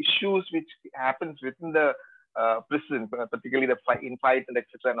issues which happens within the prison, particularly the fight and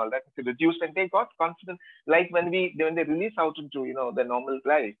etc. and all that, is reduced, and they got confident. Like when they release out into the normal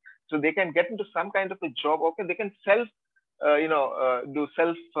life, so they can get into some kind of a job. Okay, they can do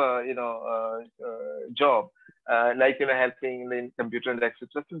self job, like helping in computer and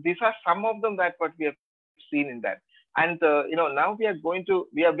etc. So these are some of them that what we have seen in that. And now we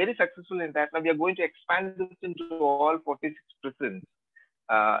are very successful in that. Now we are going to expand this into all 46 prisons.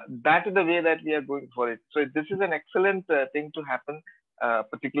 That is the way that we are going for it. So this is an excellent thing to happen,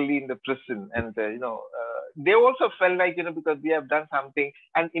 particularly in the prison. And they also felt like because we have done something,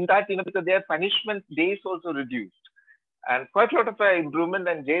 and in that because their punishment days also reduced, and quite a lot of improvement,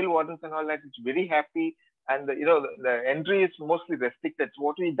 and jail wardens and all that is very happy. And the entry is mostly restricted. So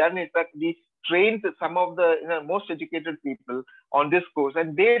what we've done is that we trained some of the most educated people on this course,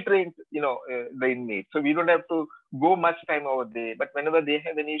 and they trained the inmates. So we don't have to go much time over there. But whenever they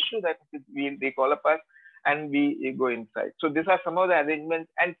have an issue, that they call up us, and we go inside. So these are some of the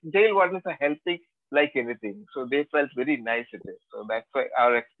arrangements, and jail wardens are helping like anything. So they felt very nice at it. So that's why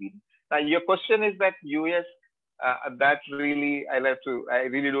our experience. Now your question is that US. That really, I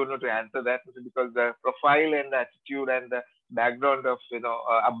really don't know to answer that, because the profile and the attitude and the background of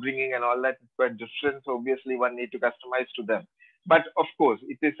upbringing and all that is quite different. So obviously one need to customize to them. But of course,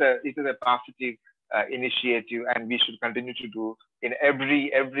 it is a positive initiative, and we should continue to do in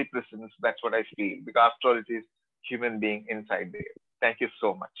every prison. That's what I feel, because after all, it is human being inside there. Thank you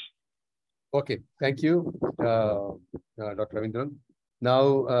so much. Okay, thank you, Dr. Ravindran.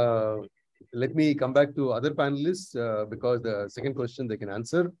 Now, let me come back to other panelists because the second question they can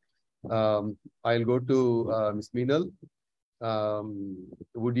answer. I'll go to Ms. Minal.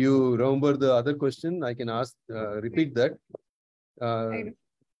 Would you remember the other question? I can ask, repeat that.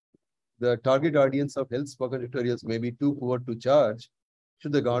 The target audience of health spoken tutorials may be too poor to charge.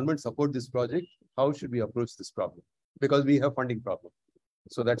 Should the government support this project? How should we approach this problem? Because we have funding problem.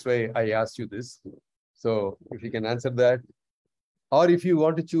 So that's why I asked you this. So if you can answer that. Or if you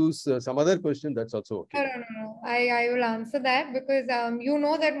want to choose some other question, that's also okay. No. I will answer that, because that,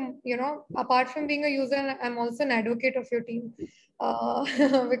 apart from being a user, I'm also an advocate of your team,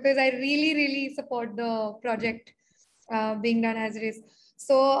 because I really support the project being done as it is.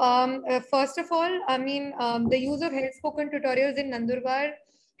 So first of all, the use of health spoken tutorials in Nandurbar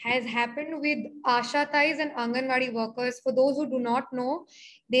has happened with Asha Thais and Anganwadi workers. For those who do not know,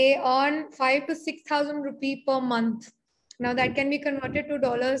 they earn 5,000 to 6,000 rupees per month. Now that can be converted to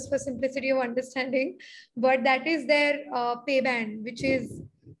dollars for simplicity of understanding, but that is their pay band, which is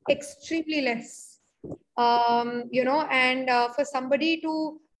extremely less. And for somebody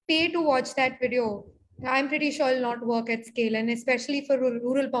to pay to watch that video, I'm pretty sure it will not work at scale, and especially for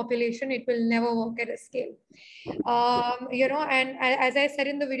rural population, it will never work at a scale. And as I said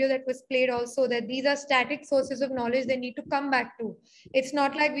in the video that was played also, that these are static sources of knowledge they need to come back to. It's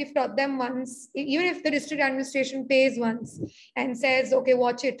not like we've taught them once, even if the district administration pays once and says, okay,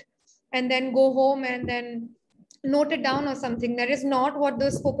 watch it, and then go home and then note it down or something. That is not what the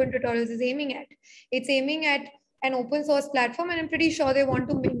spoken tutorials is aiming at. It's aiming at an open source platform, and I'm pretty sure they want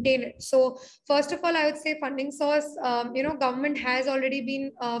to maintain it. So first of all, I would say funding source, government has already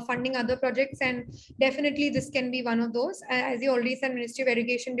been funding other projects, and definitely this can be one of those. As you already said, Ministry of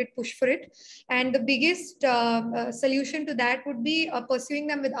Education did push for it. And the biggest solution to that would be pursuing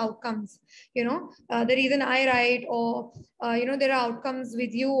them with outcomes. The reason I write, or there are outcomes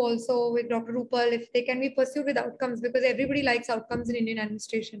with you also, with Dr. Rupal, if they can be pursued with outcomes, because everybody likes outcomes in Indian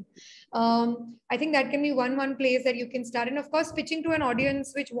administration. I think that can be one place that you can start. And of course, pitching to an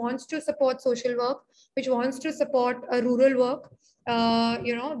audience which wants to support social work, which wants to support rural work,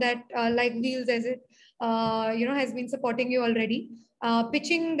 that like Wheels as it, has been supporting you already.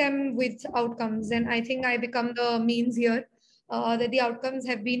 Pitching them with outcomes. And I think I become the means here, that the outcomes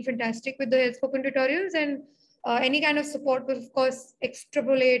have been fantastic with the spoken tutorials, and any kind of support will, of course,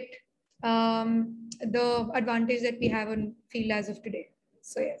 extrapolate the advantage that we have on field as of today.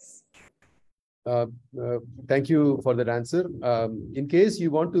 So yes. Thank you for that answer. In case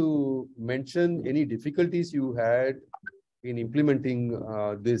you want to mention any difficulties you had in implementing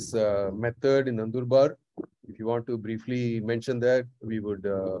this method in Nandurbar, if you want to briefly mention that, we would,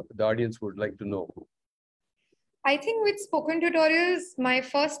 the audience would like to know. I think with spoken tutorials, my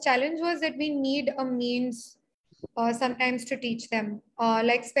first challenge was that we need a means sometimes to teach them.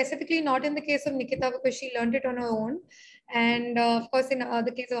 Like specifically not in the case of Nikita, because she learned it on her own. And of course, in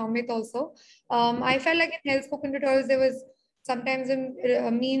the case of Amit also. I felt like in health spoken tutorials, there was sometimes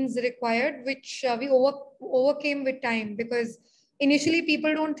a means required, which we overcame with time, because initially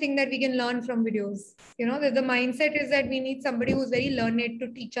people don't think that we can learn from videos. The mindset is that we need somebody who's very learned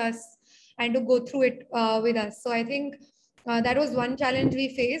to teach us and to go through it with us. So I think that was one challenge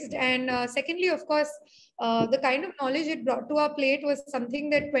we faced. And secondly, of course, the kind of knowledge it brought to our plate was something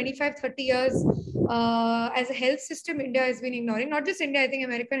that 25, 30 years as a health system, India has been ignoring. Not just India, I think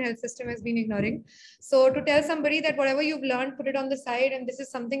American health system has been ignoring. So to tell somebody that whatever you've learned, put it on the side, and this is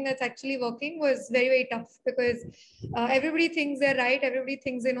something that's actually working, was very, very tough, because everybody thinks they're right. Everybody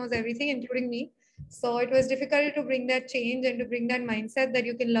thinks they knows everything, including me. So it was difficult to bring that change and to bring that mindset that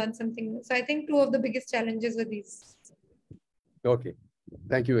you can learn something new. So I think two of the biggest challenges were these. Okay,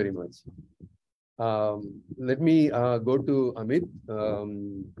 thank you very much. Let me go to Amit.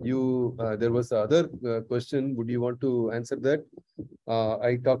 There was another question. Would you want to answer that?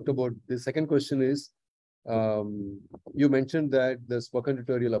 I talked about the second question is, you mentioned that the spoken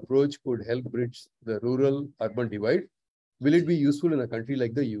tutorial approach could help bridge the rural-urban divide. Will it be useful in a country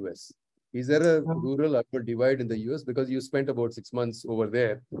like the US? Is there a rural-urban divide in the US? Because you spent about 6 months over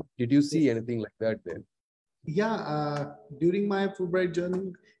there. Did you see anything like that there? Yeah, during my Fulbright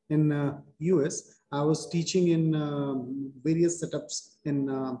journey in US, I was teaching in various setups in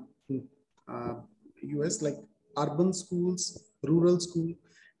US, like urban schools, rural school,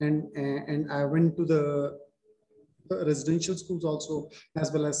 and I went to the residential schools also, as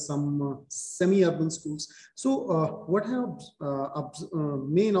well as some semi-urban schools. So what I have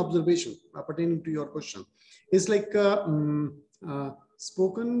main observation pertaining to your question is like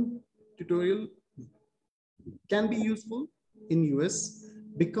spoken tutorial can be useful in US,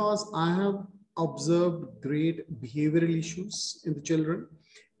 because I have observed great behavioral issues in the children,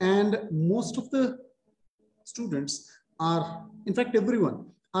 and most of the students are, in fact, everyone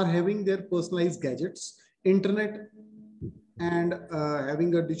are having their personalized gadgets, internet, and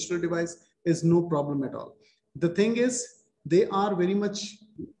having a digital device is no problem at all. The thing is, they are very much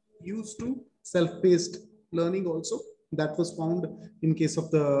used to self-paced learning also. That was found in case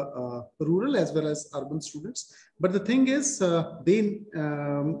of the rural as well as urban students. But the thing is, they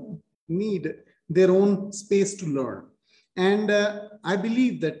need their own space to learn. And I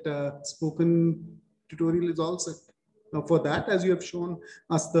believe that spoken tutorial is also for that, as you have shown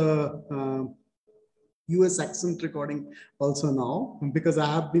us the US accent recording also now, because I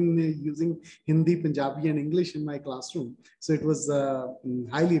have been using Hindi, Punjabi, and English in my classroom. So it was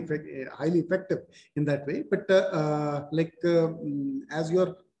highly effective in that way. But as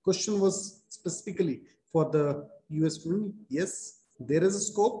your question was specifically for the US student, yes, there is a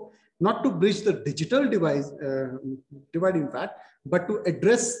scope, not to bridge the digital divide, in fact, but to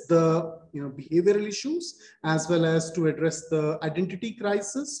address the behavioral issues, as well as to address the identity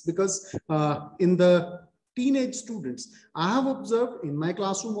crisis. Because in the teenage students, I have observed in my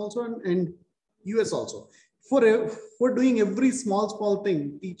classroom also, and US also, for doing every small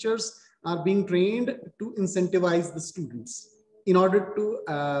thing, teachers are being trained to incentivize the students in order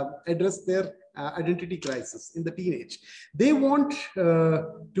to address their identity crisis in the teenage. They want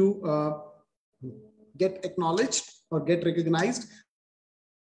to get acknowledged or get recognized.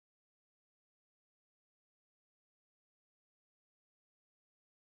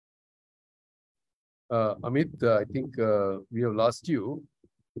 Amit, I think we have lost you.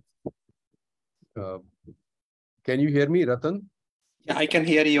 Can you hear me, Ratan? Yeah, I can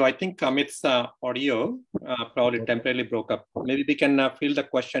hear you. I think Amit's audio probably temporarily broke up. Maybe we can field the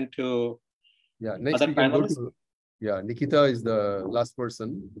question to next other we can panelists. go to, Nikita is the last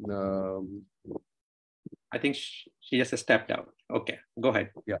person. I think she just stepped out. Okay, go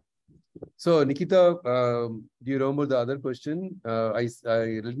ahead. Yeah. So Nikita, do you remember the other question?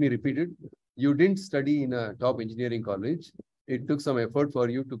 Let me repeat it. You didn't study in a top engineering college. It took some effort for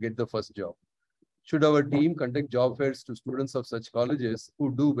you to get the first job. Should our team conduct job fairs to students of such colleges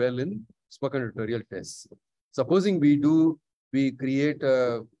who do well in spoken tutorial tests? Supposing we create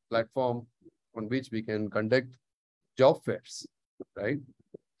a platform on which we can conduct job fairs, right?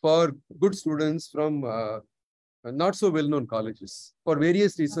 For good students from not so well-known colleges. For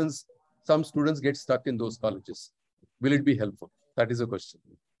various reasons, some students get stuck in those colleges. Will it be helpful? That is a question.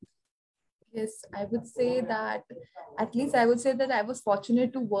 Yes, I would say that, at least I would say that I was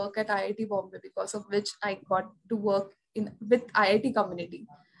fortunate to work at IIT Bombay, because of which I got to work with IIT community.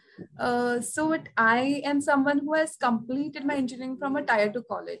 So I am someone who has completed my engineering from a tier 2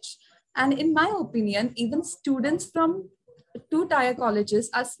 college. And in my opinion, even students from 2 tier colleges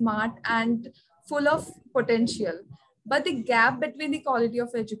are smart and full of potential. But the gap between the quality of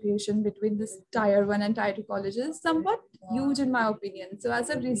education between this tier 1 and tier 2 colleges is somewhat huge in my opinion. So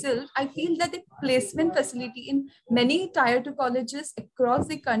as a result, I feel that the placement facility in many tier 2 colleges across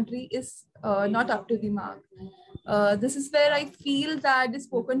the country is not up to the mark. This is where I feel that the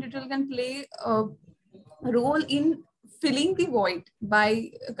spoken tutorial can play a role in filling the void by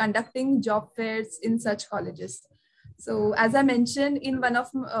conducting job fairs in such colleges. So as I mentioned in one of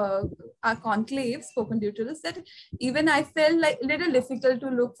our conclaves, spoken tutorials, that even I felt like a little difficult to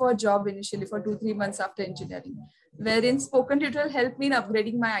look for a job initially for 2-3 months after engineering, wherein spoken tutorial helped me in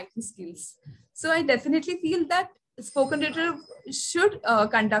upgrading my IT skills. So I definitely feel that spoken tutorial should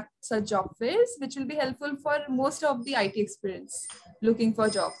conduct such job fairs, which will be helpful for most of the IT experience looking for a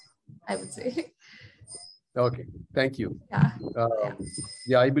job, I would say. Okay, thank you.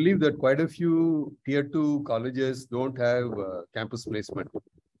 Yeah. I believe that quite a few tier 2 colleges don't have campus placement.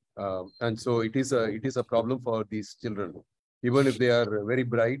 And so it is a problem for these children. Even if they are very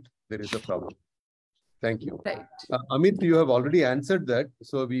bright, there is a problem. Thank you. Right. Amit, you have already answered that.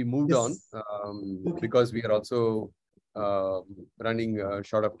 So we moved on because we are also running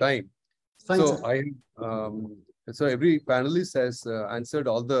short of time. Fine, so sir. So every panelist has answered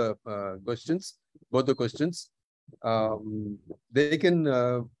all the questions, both the questions. They can,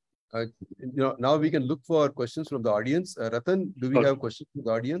 now we can look for questions from the audience. Ratan, do we have questions from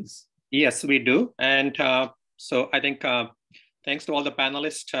the audience? Yes, we do. And so I think thanks to all the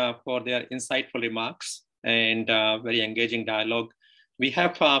panelists for their insightful remarks and very engaging dialogue. We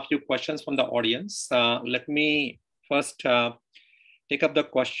have a few questions from the audience. Let me first take up the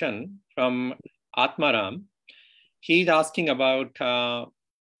question from Atmaram. He's asking about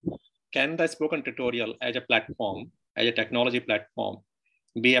can the spoken tutorial as a platform, as a technology platform,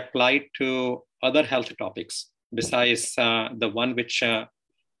 be applied to other health topics besides the one which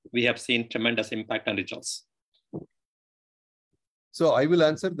we have seen tremendous impact and results? So I will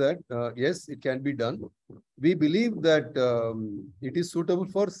answer that. Yes, it can be done. We believe that it is suitable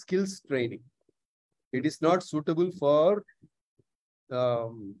for skills training. It is not suitable for,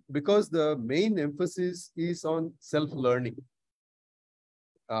 because the main emphasis is on self-learning.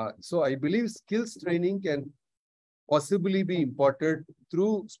 So I believe skills training can possibly be imparted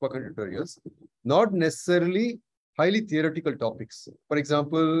through spoken tutorials, not necessarily highly theoretical topics. For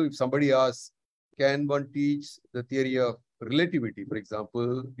example, if somebody asks, can one teach the theory of relativity, for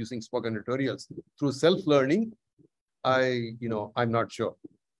example, using spoken tutorials through self-learning? I'm not sure.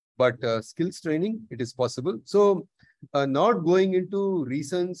 But skills training, it is possible. So not going into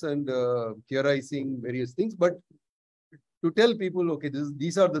reasons and theorizing various things, but to tell people, okay,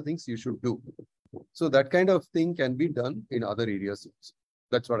 these are the things you should do. So that kind of thing can be done in other areas.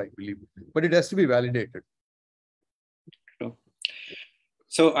 That's what I believe. But it has to be validated.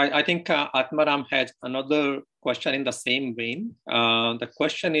 So I think Atmaram has another question in the same vein. The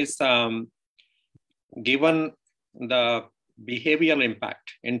question is, given the behavioral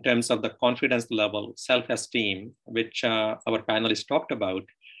impact in terms of the confidence level, self-esteem, which our panelists talked about,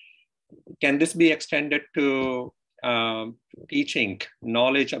 can this be extended to teaching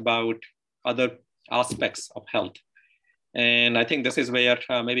knowledge about other aspects of health? And I think this is where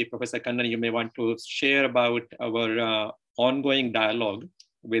maybe Professor Kannan, you may want to share about our ongoing dialogue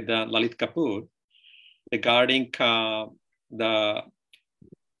with Lalit Kapoor regarding the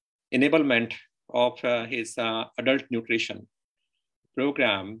enablement of his adult nutrition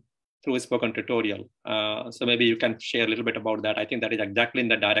program through spoken tutorial. So maybe you can share a little bit about that. I think that is exactly in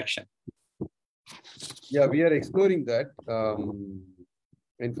the direction. Yeah, we are exploring that.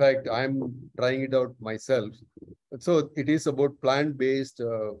 In fact, I'm trying it out myself. So it is about plant-based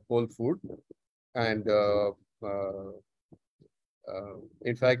whole food. And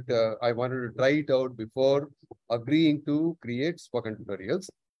in fact, I wanted to try it out before agreeing to create spoken tutorials.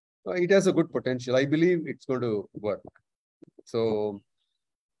 It has a good potential. I believe it's going to work. So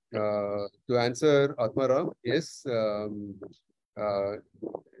to answer Atmaram, yes,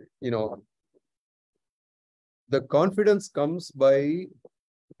 the confidence comes by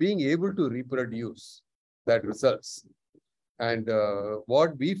being able to reproduce that results. And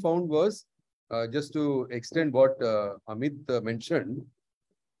what we found was, just to extend what Amit mentioned,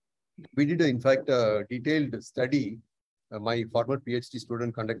 we did, in fact, a detailed study. My former PhD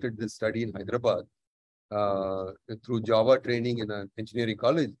student conducted this study in Hyderabad through Java training in an engineering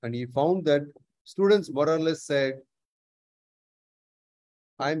college. And he found that students more or less said,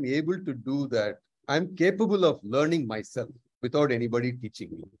 I'm able to do that. I'm capable of learning myself without anybody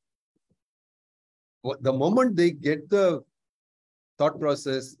teaching me. The moment they get the thought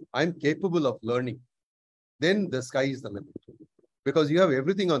process, I'm capable of learning, then the sky is the limit. Because you have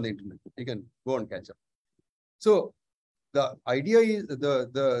everything on the internet. You can go and catch up. So the idea is,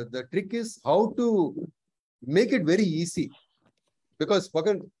 the trick is how to make it very easy. Because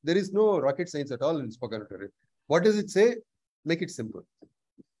there is no rocket science at all in spoken tutorial. What does it say? Make it simple.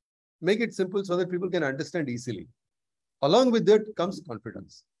 Make it simple so that people can understand easily. Along with that comes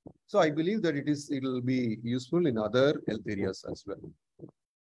confidence. So I believe that it will be useful in other health areas as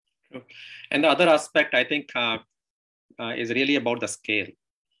well. And the other aspect, I think, is really about the scale.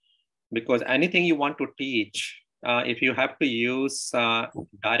 Because anything you want to teach, if you have to use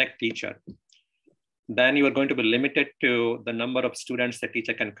direct teacher, then you are going to be limited to the number of students the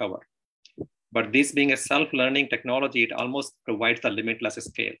teacher can cover. But this being a self-learning technology, it almost provides the limitless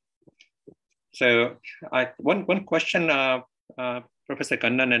scale. So one question, Professor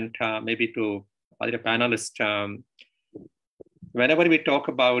Kannan, and maybe to other panelists, whenever we talk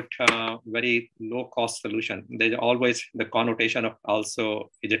about very low-cost solution, there's always the connotation of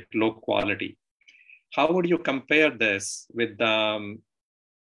also, is it low quality? How would you compare this with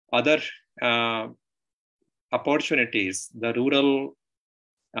other opportunities the rural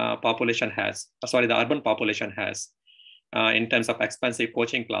population has, the urban population has, in terms of expensive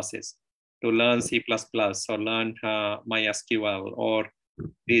coaching classes to learn C++ or learn MySQL or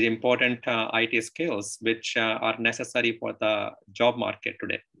these important IT skills which are necessary for the job market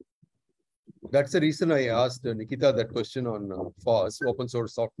today? That's the reason I asked Nikita that question on FOSS, open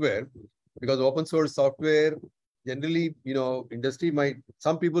source software, because open source software, generally, industry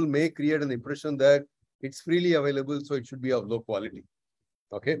some people may create an impression that it's freely available, so it should be of low quality.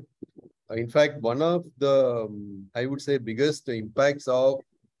 Okay. In fact, one of the, I would say, biggest impacts of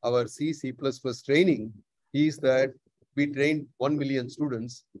our C++ training is that we trained 1 million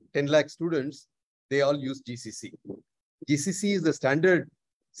students, 10 lakh students, they all use GCC. GCC is the standard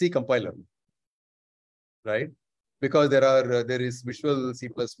C compiler, right? Because there is Visual C++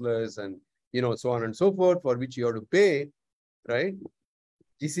 and so on and so forth, for which you have to pay, right?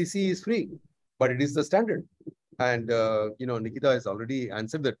 GCC is free, but it is the standard. And Nikita has already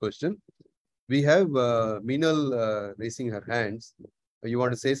answered that question. We have Minal raising her hands. You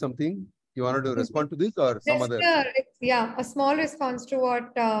want to say something? You wanted to respond to this or some other? Yeah, a small response to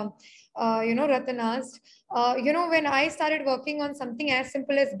what Ratan asked. When I started working on something as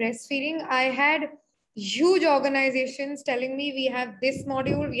simple as breastfeeding, I had huge organizations telling me we have this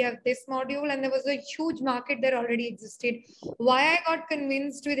module, and there was a huge market that already existed. Why I got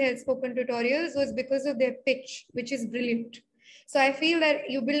convinced with Health Spoken Tutorials was because of their pitch, which is brilliant. So I feel that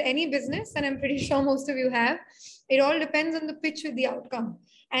you build any business, and I'm pretty sure most of you have, it all depends on the pitch with the outcome.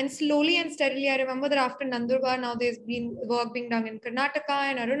 And slowly and steadily, I remember that after Nandurbar, now there's been work being done in Karnataka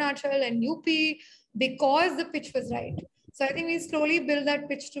and Arunachal and UP because the pitch was right. So I think we slowly build that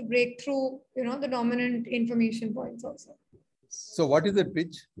pitch to break through, the dominant information points also. So what is the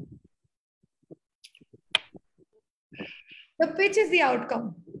pitch? The pitch is the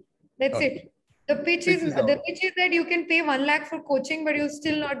outcome. That's it. The pitch is that you can pay 1 lakh for coaching, but you'll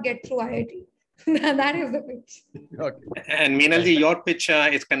still not get through IIT. That is the pitch. Okay. And Minalji, your pitch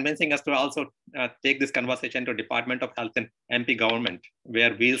is convincing us to also take this conversation to Department of Health and MP government,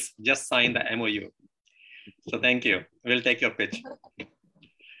 where we'll just sign the MOU. So thank you. We'll take your pitch.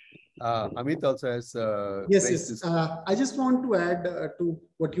 Amit also has Yes. I just want to add to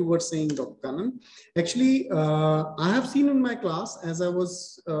what you were saying, Dr. Kannan. Actually, I have seen in my class, as I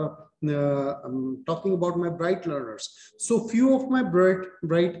was talking about my bright learners. So few of my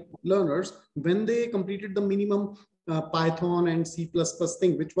bright learners, when they completed the minimum Python and C++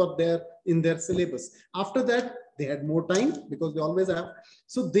 thing, which were there in their syllabus, after that, they had more time because they always have.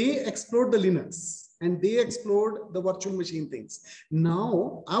 So they explored the Linux and they explored the virtual machine things.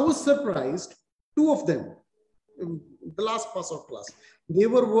 Now, I was surprised, two of them, the last pass of class, they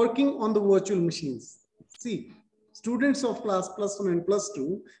were working on the virtual machines. See, students of class +1 and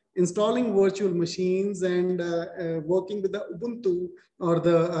 +2 installing virtual machines and working with the Ubuntu or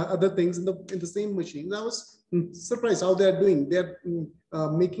the other things in the same machines. I was surprised how they are doing. They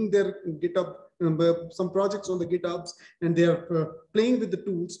are making their GitHub, some projects on the GitHubs, and they are playing with the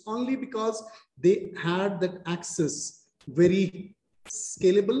tools only because they had that access, very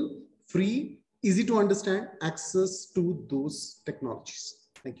scalable, free, easy to understand access to those technologies.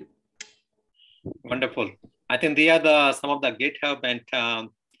 Thank you. Wonderful. I think they are some of the GitHub and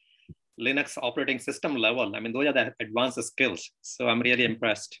Linux operating system level. I mean, those are the advanced skills. So I'm really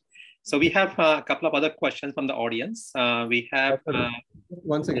impressed. So we have a couple of other questions from the audience. We have...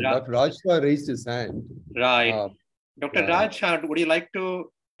 One second, Dr. Raj raised his hand. Right. Dr. Raj, would you like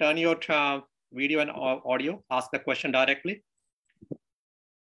to turn your video and audio, ask the question directly?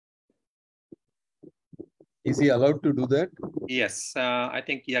 Is he allowed to do that? Yes, I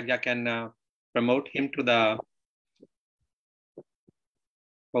think Yagya can promote him to the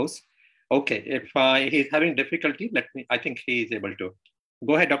post. Okay, if he's having difficulty, I think he is able to.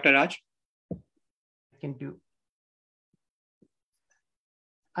 Go ahead, Dr. Raj.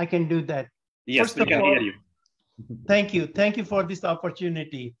 I can do that. Yes, we can hear you. Thank you. Thank you for this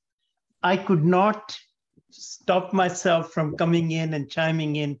opportunity. I could not stop myself from coming in and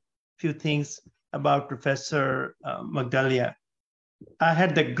chiming in a few things about Professor Moudgalya. I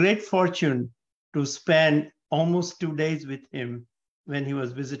had the great fortune to spend almost 2 days with him when he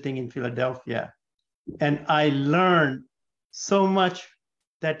was visiting in Philadelphia. And I learned so much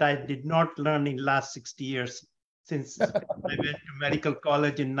that I did not learn in the last 60 years since I went to medical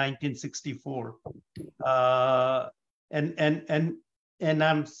college in 1964. And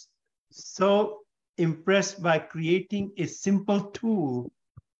I'm so impressed by creating a simple tool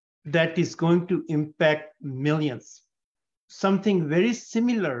that is going to impact millions. Something very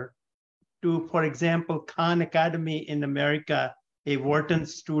similar to, for example, Khan Academy in America, a Wharton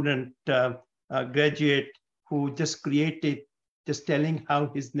student, graduate who just created, just telling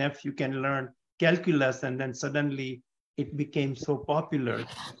how his nephew can learn calculus, and then suddenly it became so popular,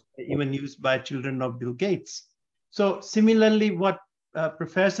 even used by children of Bill Gates. So similarly, what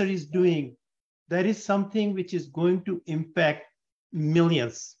professor is doing, that is something which is going to impact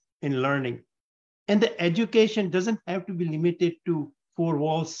millions in learning. And the education doesn't have to be limited to 4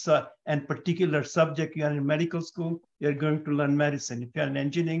 walls and particular subject. You are in medical school, you're going to learn medicine. If you're in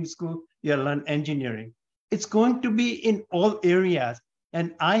engineering school, you'll learn engineering. It's going to be in all areas.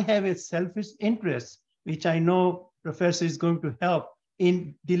 And I have a selfish interest, which I know Professor is going to help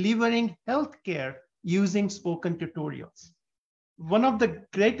in delivering healthcare using spoken tutorials. One of the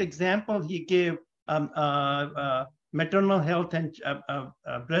great examples he gave, maternal health and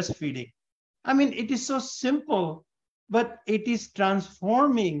breastfeeding. I mean, it is so simple, but it is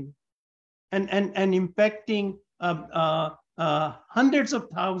transforming and impacting hundreds of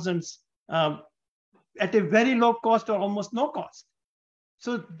thousands at a very low cost or almost no cost.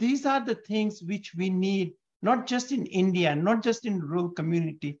 So these are the things which we need, not just in India, not just in rural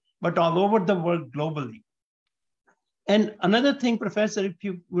community, but all over the world globally. And another thing, Professor, if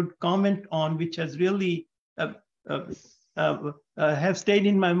you would comment on, which has really have stayed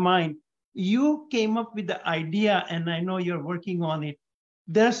in my mind, you came up with the idea, and I know you're working on it.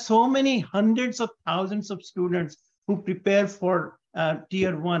 There are so many hundreds of thousands of students who prepare for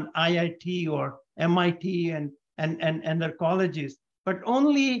tier 1 IIT or MIT and their colleges, but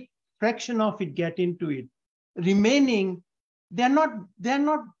only fraction of it get into it. Remaining, they're not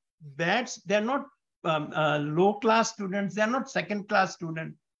bad, they're not low-class students, they're not second-class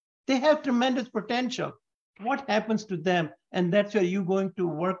students. They have tremendous potential. What happens to them? And that's where you're going to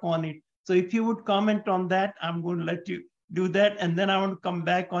work on it. So if you would comment on that, I'm going to let you do that. And then I want to come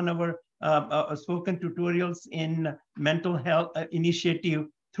back on our spoken tutorials in mental health initiative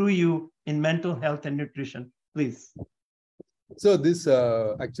through you in mental health and nutrition, please. So this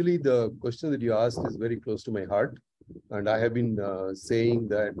actually the question that you asked is very close to my heart. And I have been saying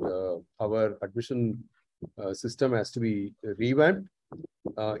that our admission system has to be revamped.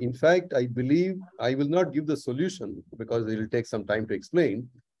 In fact, I believe I will not give the solution because it will take some time to explain.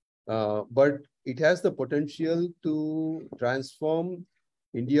 but it has the potential to transform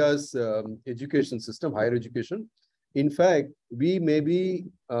India's education system, higher education. In fact, we may be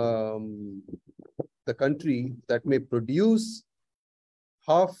the country that may produce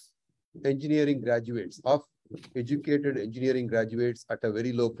half engineering graduates, half educated engineering graduates at a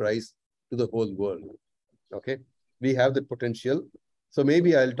very low price to the whole world. Okay, we have the potential. So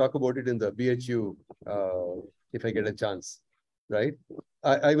maybe I'll talk about it in the BHU if I get a chance, right?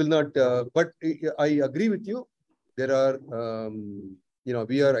 I will not, but I agree with you. There are,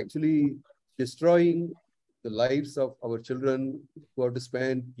 we are actually destroying the lives of our children who have to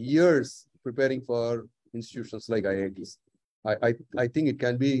spend years preparing for institutions like IITs. I think it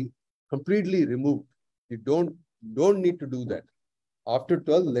can be completely removed. You don't need to do that. After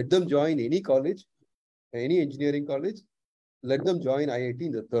 12, let them join any college, any engineering college. Let them join IIT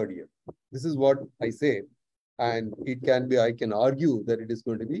in the third year. This is what I say. And it can be, I can argue that it is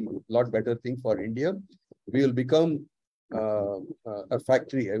going to be a lot better thing for India. We will become a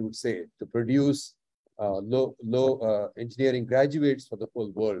factory, I would say, to produce low engineering graduates for the whole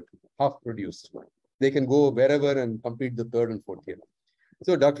world, half produced. They can go wherever and complete the third and fourth year.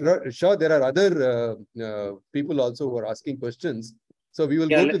 So Dr. Shah, there are other people also who are asking questions. So we will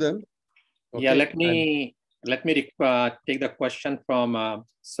go to them. Okay. Yeah, let me take the question from,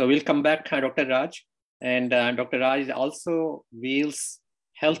 so we'll come back, Dr. Raj. And Dr. Raj is also Wales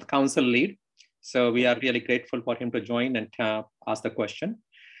Health Council lead. So we are really grateful for him to join and ask the question.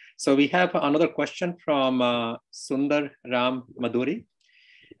 So we have another question from Sundar Ram Madhuri.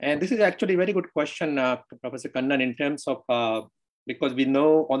 And this is actually a very good question, Professor Kannan, in terms of, because we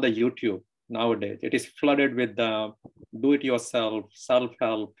know on the YouTube nowadays, it is flooded with do-it-yourself,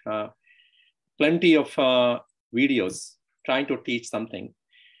 self-help, plenty of videos trying to teach something.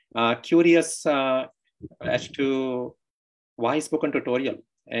 Curious as to why spoken tutorial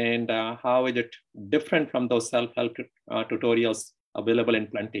and how is it different from those self-help tutorials available in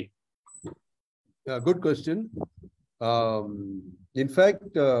plenty? Yeah, good question. In fact,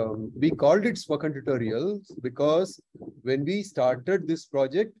 we called it spoken tutorials because when we started this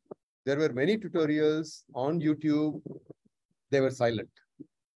project, there were many tutorials on YouTube. They were silent.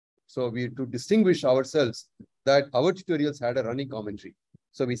 So to distinguish ourselves that our tutorials had a running commentary.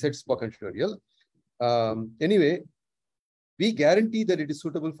 So we said spoken tutorial. Anyway, we guarantee that it is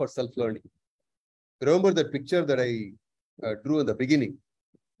suitable for self-learning. Remember that picture that I drew in the beginning.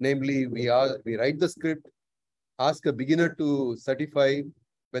 Namely, we write the script, ask a beginner to certify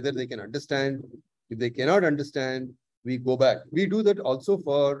whether they can understand. If they cannot understand, we go back. We do that also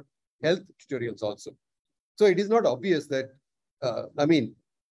for health tutorials also. So it is not obvious that,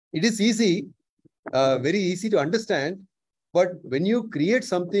 it is easy, very easy to understand, but when you create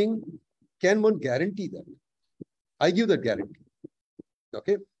something, can one guarantee that? I give that guarantee.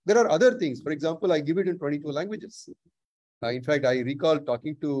 Okay. There are other things. For example, I give it in 22 languages. In fact, I recall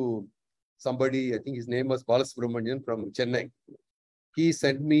talking to somebody, I think his name was Balasubramanian from Chennai. He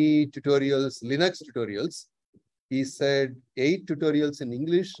sent me tutorials, Linux tutorials. He said 8 tutorials in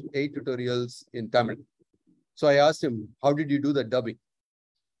English, 8 tutorials in Tamil. So I asked him, how did you do the dubbing?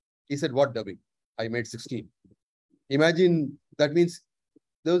 He said, what dubbing? I made 16. Imagine, that means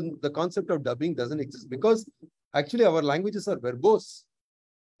the concept of dubbing doesn't exist because actually our languages are verbose.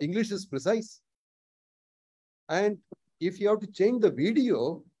 English is precise. And if you have to change the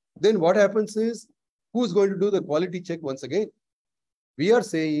video, then what happens is, who's going to do the quality check once again? We are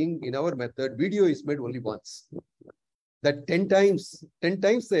saying in our method, video is made only once. That 10 times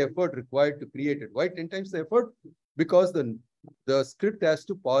the effort required to create it. Why 10 times the effort? Because the script has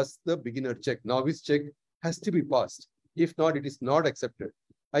to pass the beginner check. Novice check has to be passed. If not, it is not accepted.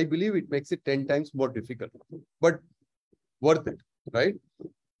 I believe it makes it 10 times more difficult, but worth it, right?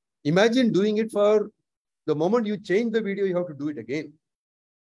 Imagine doing it for the moment you change the video, you have to do it again.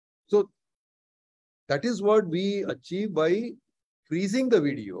 So that is what we achieve by freezing the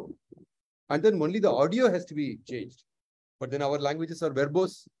video. And then only the audio has to be changed. But then our languages are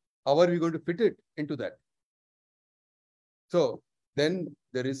verbose. How are we going to fit it into that? So then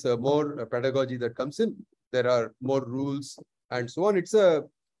there is more pedagogy that comes in. There are more rules and so on. It's a,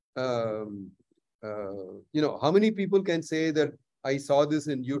 how many people can say that I saw this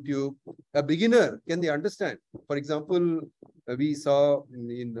in YouTube? A beginner, can they understand? For example, we saw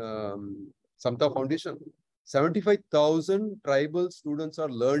in Samta Foundation, 75,000 tribal students are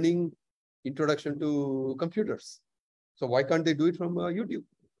learning introduction to computers. So why can't they do it from YouTube?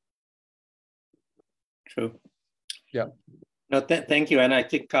 True. Yeah. No, thank you. And I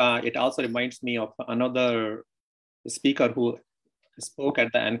think it also reminds me of another speaker who spoke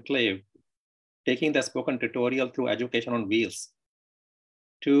at the Enclave, taking the spoken tutorial through education on wheels.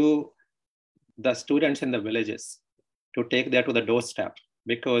 to the students in the villages to take that to the doorstep,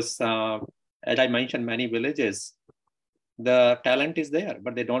 because as I mentioned, many villages, the talent is there,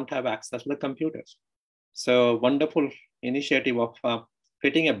 but they don't have access to the computers. So wonderful initiative of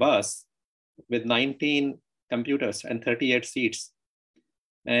fitting a bus with 19 computers and 38 seats,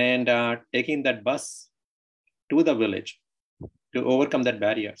 and taking that bus to the village to overcome that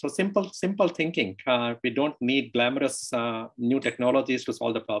barrier. So simple thinking. We don't need glamorous new technologies to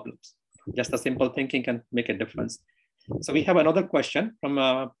solve the problems. Just a simple thinking can make a difference. So we have another question from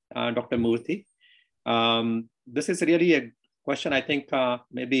Dr. Murthy. This is really a question I think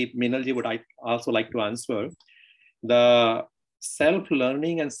maybe Minalji would also like to answer. The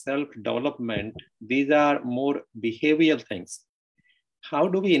self-learning and self-development, these are more behavioral things. How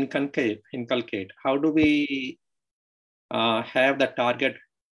do we inculcate? How do we have the target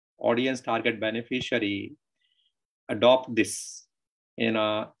audience, target beneficiary adopt this in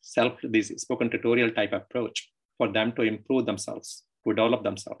a this spoken tutorial type approach for them to improve themselves, to develop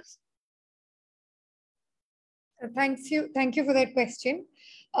themselves? Thank you for that question.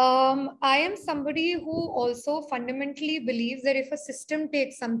 I am somebody who also fundamentally believes that if a system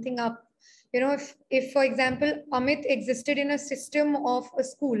takes something up, if for example, Amit existed in a system of a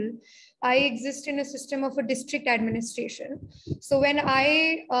school, I exist in a system of a district administration. So when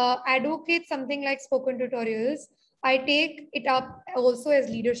I advocate something like spoken tutorials, I take it up also as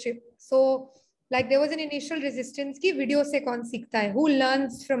leadership. So like there was an initial resistance ki video se kaun seekhta hai, who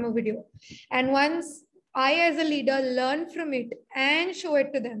learns from a video. And once I as a leader learn from it and show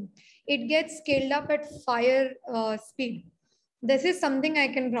it to them, it gets scaled up at fire speed. This is something I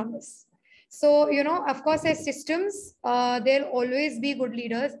can promise. So, of course, as systems, there'll always be good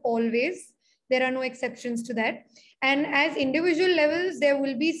leaders, always. There are no exceptions to that. And as individual levels, there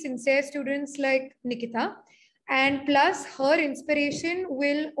will be sincere students like Nikita. And plus, her inspiration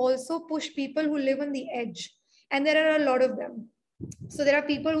will also push people who live on the edge. And there are a lot of them. So there are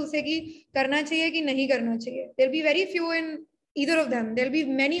people who say ki karna chahiye ki nahi karna chahiye. There'll be very few in either of them. There'll be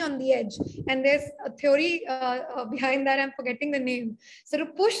many on the edge. And there's a theory behind that. I'm forgetting the name. So to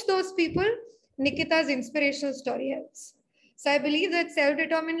push those people, Nikita's inspirational story helps. So I believe that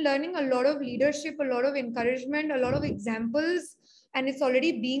self-determined learning, a lot of leadership, a lot of encouragement, a lot of examples, and it's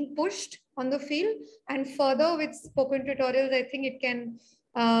already being pushed on the field. And further with spoken tutorials, I think it can,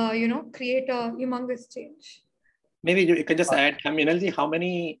 create a humongous change. Maybe you can just add, Minalji, how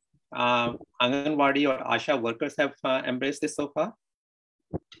many Anganwadi or Asha workers have embraced this so far?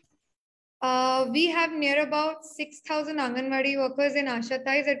 We have near about 6,000 Anganwadi workers in Asha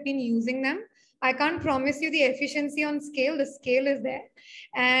Thais that have been using them. I can't promise you the efficiency on scale. The scale is there.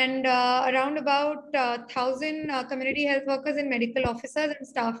 And around about 1,000 community health workers and medical officers and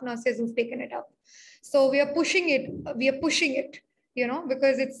staff nurses who've taken it up. So we are pushing it.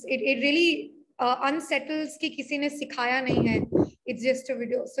 Because it really unsettles ki kisi ne sikhaya nahi hai. It's just a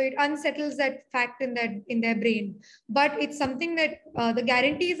video. So it unsettles that fact in their brain. But it's something that the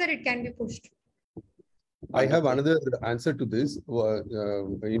guarantee is that it can be pushed. I have another answer to this.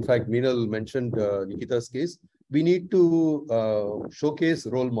 In fact, Minal mentioned Nikita's case. We need to showcase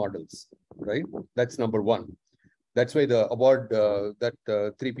role models, right? That's number one. That's why the award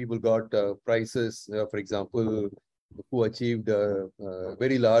that 3 people got prizes, for example, who achieved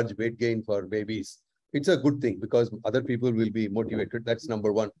very large weight gain for babies. It's a good thing because other people will be motivated. That's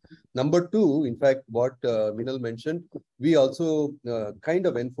number one. Number two, in fact, what Minal mentioned, we also kind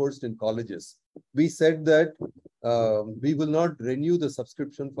of enforced in colleges. We said that we will not renew the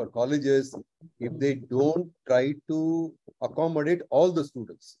subscription for colleges if they don't try to accommodate all the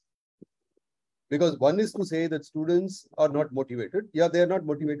students. Because one is to say that students are not motivated. Yeah, they are not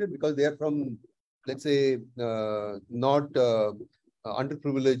motivated because they are from, let's say, not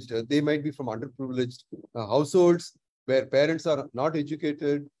underprivileged. They might be from underprivileged households where parents are not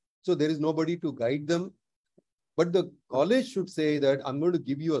educated. So there is nobody to guide them. But the college should say that I'm going to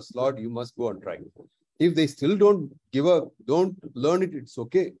give you a slot. You must go and try. If they still don't learn it, it's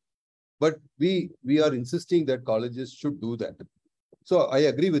okay. But we are insisting that colleges should do that. So I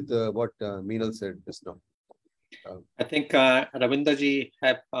agree with what Minal said just now. I think Ravindra ji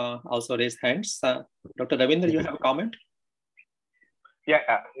have also raised hands. Dr. Ravindra, you have a comment?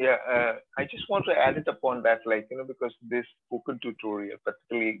 I just want to add it upon that, because this spoken tutorial,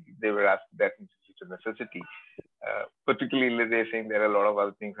 particularly they were asked that it's a necessity. Particularly they're saying there are a lot of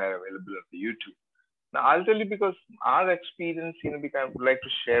other things are available on the YouTube. Now I'll tell you, because our experience, I would like to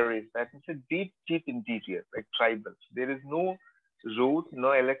share is that it's a deep interior, like tribals. There is no road,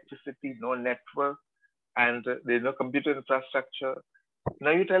 no electricity, no network, and there's no computer infrastructure.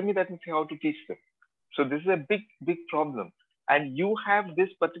 Now you tell me that how to teach them. So this is a big problem. and you have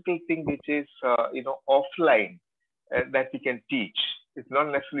this particular thing which is, offline that we can teach. It's not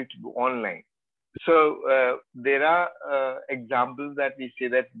necessarily to be online. So there are examples that we say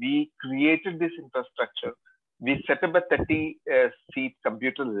that we created this infrastructure. We set up a 30-seat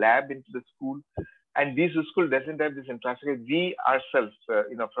computer lab into the school, and this school doesn't have this infrastructure. We ourselves,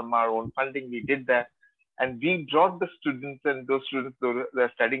 from our own funding, we did that, and we brought the students, and those students who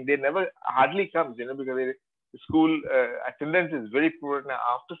are studying, they never hardly comes, because the school attendance is very poor. Now,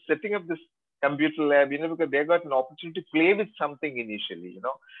 after setting up this computer lab, because they got an opportunity to play with something initially,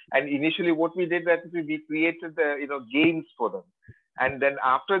 and initially what we did that we created games for them. And then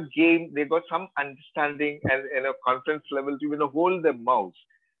after game, they got some understanding and conference level to hold the mouse.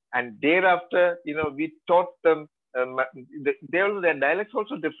 And thereafter, we taught them. Their dialects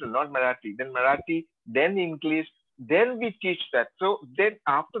also different, not Marathi. Then Marathi, then English, then we teach that. So then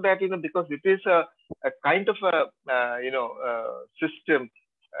after that, because it is a kind of a system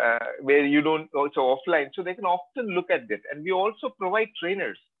where you don't also offline, so they can often look at this. And we also provide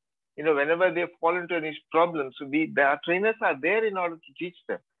trainers. Whenever they fall into any problems, so the trainers are there in order to teach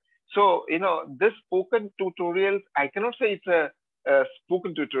them. So, this spoken tutorials, I cannot say it's a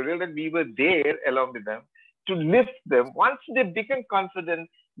spoken tutorial, that we were there along with them to lift them. Once they become confident,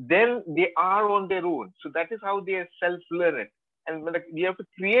 then they are on their own. So that is how they are self-learning. And we have to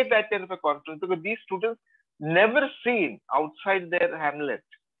create that kind of a confidence, because these students never seen outside their hamlet.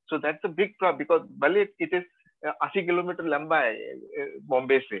 So that's a big problem, because it is 80 kilometer lamba hai,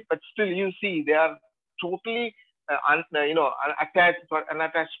 Bombay se, but still you see they are totally unattached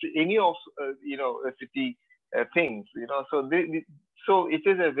to any of city things. So it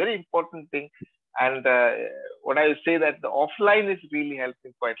is a very important thing, and what I would say that the offline is really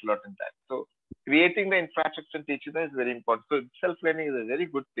helping quite a lot in that. So creating the infrastructure and teaching them is very important. So self-learning is a very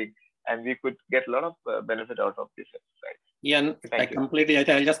good thing, and we could get a lot of benefit out of this exercise. Yeah, and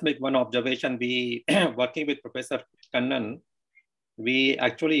I'll just make one observation. We, working with Professor Kannan, we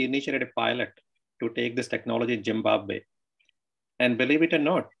actually initiated a pilot to take this technology in Zimbabwe. And believe it or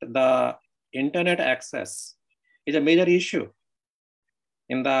not, the internet access is a major issue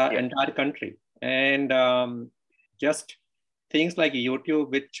in the entire country. And just things like YouTube,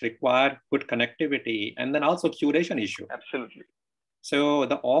 which require good connectivity, and then also curation issue. Absolutely. So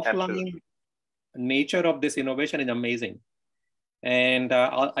the offline nature of this innovation is amazing. And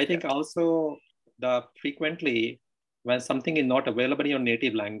I think also frequently when something is not available in your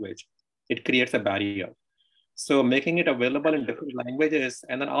native language, it creates a barrier. So making it available in different languages,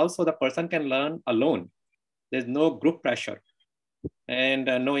 and then also the person can learn alone. There's no group pressure and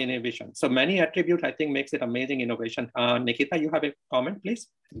no innovation. So many attributes, I think, makes it amazing innovation. Nikita, you have a comment, please?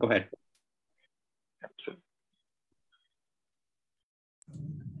 Go ahead. Absolutely.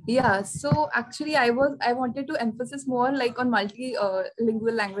 Yeah, so actually I wanted to emphasize more like on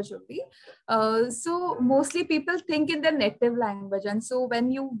multilingual language only. So mostly people think in their native language, and so when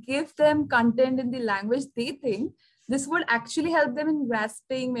you give them content in the language they think, this would actually help them in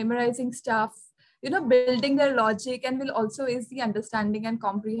grasping, memorizing stuff, building their logic, and will also aid the understanding and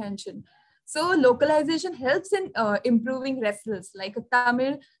comprehension. So localization helps in improving referrals. Like a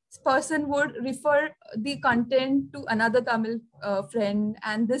Tamil person would refer the content to another Tamil friend,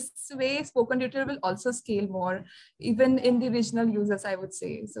 and this way spoken tutorial will also scale more, even in the regional users, I would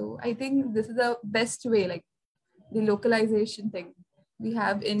say. So I think this is the best way, like the localization thing we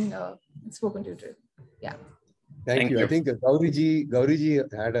have in spoken tutorial. Yeah. Thank you. I think Gauriji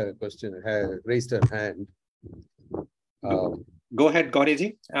had a question, raised her hand. Go ahead,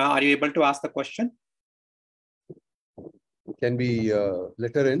 Gauriji. Are you able to ask the question? Can we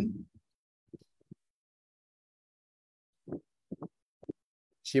let her in?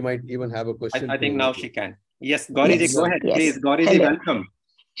 She might even have a question. I think now she can. Yes, Gauriji, go ahead, please. Gauriji, welcome.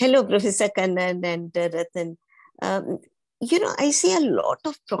 Hello, Professor Kannan and Ratan. I see a lot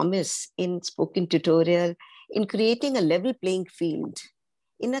of promise in spoken tutorial in creating a level playing field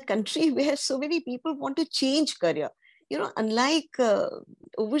in a country where so many people want to change career. Unlike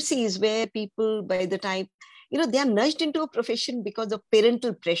overseas where people, by the time, they are nudged into a profession because of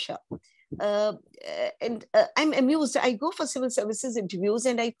parental pressure. I'm amused. I go for civil services interviews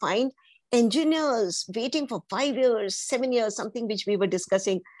and I find engineers waiting for 5 years, 7 years, something which we were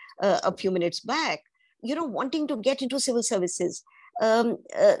discussing a few minutes back, wanting to get into civil services.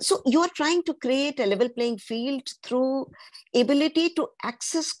 So you are trying to create a level playing field through ability to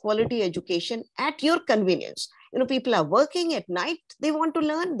access quality education at your convenience. People are working at night. They want to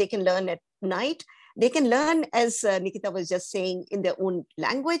learn. They can learn at night. They can learn, as Nikita was just saying, in their own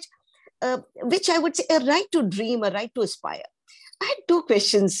language, which I would say a right to dream, a right to aspire. I had two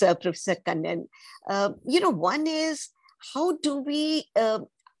questions, Professor Kannan. One is, how do we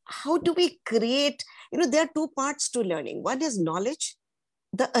create, there are two parts to learning. One is knowledge.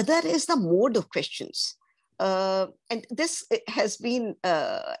 The other is the mode of questions. And this has been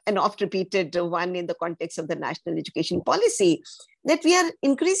an oft-repeated one in the context of the national education policy, that we are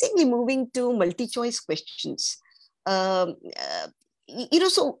increasingly moving to multi-choice questions. So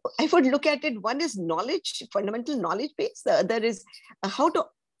I would look at it, one is knowledge, fundamental knowledge base. The other is how to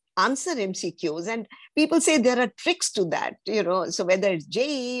answer MCQs. And people say there are tricks to that, so whether it's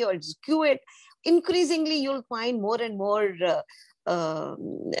JEE or it's QET, increasingly you'll find more and more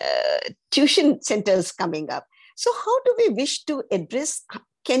tuition centers coming up. So how do we wish to address,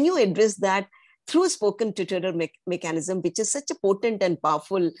 can you address that through a spoken tutorial mechanism, which is such a potent and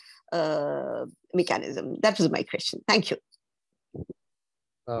powerful mechanism? That was my question. Thank you.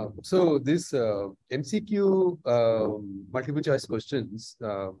 So this MCQ multiple choice questions,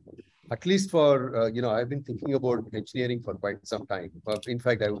 at least for, I've been thinking about engineering for quite some time. In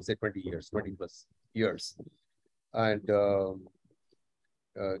fact, I would say 20 plus years. And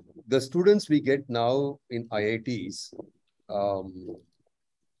the students we get now in IITs,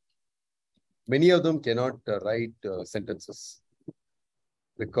 many of them cannot write sentences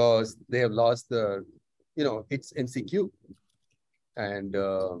because they have lost the, it's MCQ. And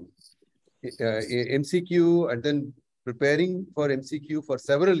MCQ, and then preparing for MCQ for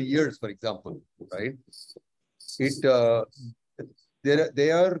several years, for example, right?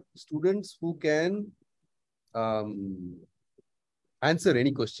 There are students who can answer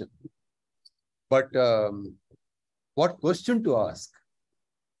any question, but what question to ask,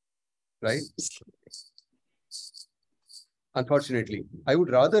 right? Unfortunately, I would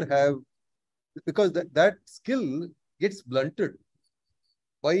rather have, because that skill gets blunted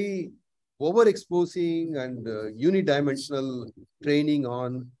by overexposing and unidimensional training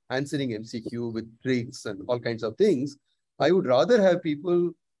on answering MCQ with tricks and all kinds of things. I would rather have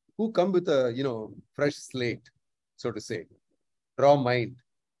people who come with a fresh slate, so to say, raw mind,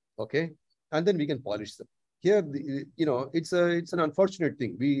 okay, and then we can polish them. Here, it's an unfortunate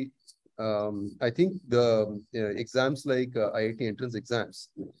thing. I think the exams like IIT entrance exams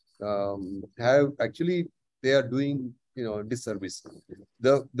have actually, they are doing disservice.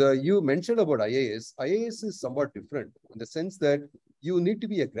 You mentioned about IAS. IAS is somewhat different in the sense that you need to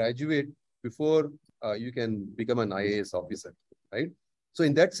be a graduate before you can become an IAS officer, right? So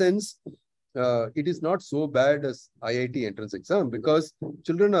in that sense, it is not so bad as IIT entrance exam because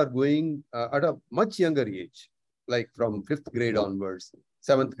children are going at a much younger age, like from 5th grade onwards,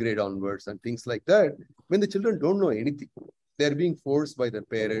 7th grade onwards, and things like that. When the children don't know anything, they're being forced by their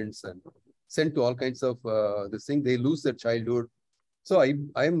parents and sent to all kinds of this thing. They lose their childhood. So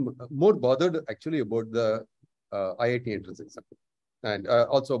I'm more bothered actually about the IIT entrance exam and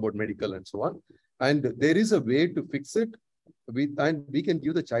also about medical and so on. And there is a way to fix it. And we can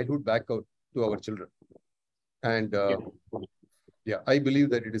give the childhood back out to our children. And yeah, I believe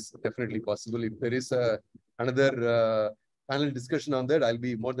that it is definitely possible. If there is another panel discussion on that, I'll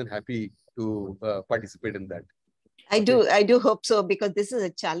be more than happy to participate in that. I do hope so, because this is a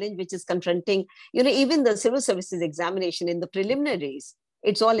challenge which is confronting, even the civil services examination in the preliminaries,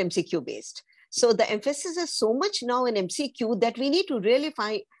 it's all MCQ based. So the emphasis is so much now in MCQ that we need to really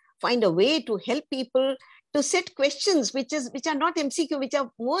find a way to help people to set questions which are not MCQ, which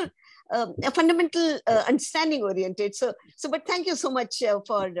are more fundamental understanding oriented. But thank you so much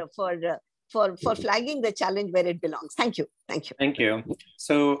for flagging the challenge where it belongs. Thank you. Thank you. Thank you.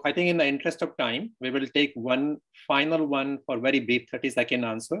 So I think in the interest of time, we will take one final one for very brief 30-second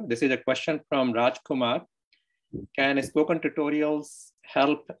answer. This is a question from Raj Kumar. Can spoken tutorials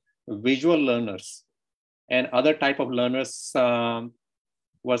help visual learners and other type of learners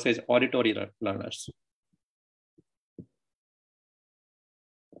versus auditory learners?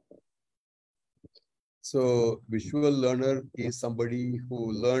 So visual learner is somebody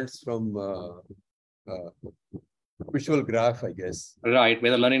who learns from visual graph, I guess. Right,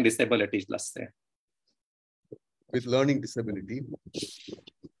 with a learning disabilities, let's say. With learning disability.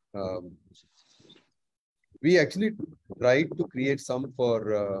 We actually tried to create some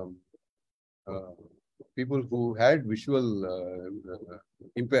for people who had visual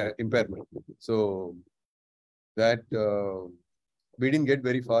impairment. So that we didn't get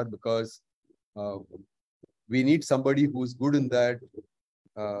very far because we need somebody who's good in that,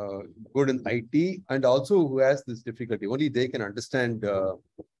 good in IT, and also who has this difficulty. Only they can understand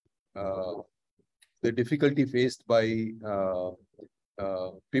the difficulty faced by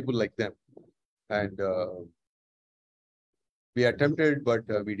people like them. And we attempted, but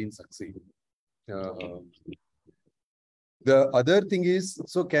we didn't succeed. The other thing is,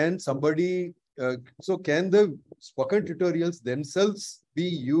 so can somebody so can the spoken tutorials themselves be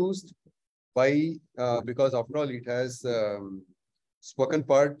used by, because after all it has spoken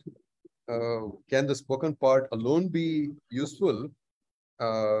part, can the spoken part alone be useful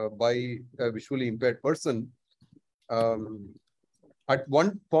by a visually impaired person? At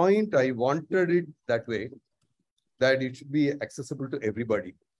one point, I wanted it that way, that it should be accessible to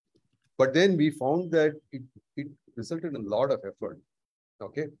everybody. But then we found that it resulted in a lot of effort.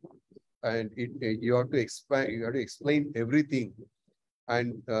 Okay. And you have to expand, you have to explain everything.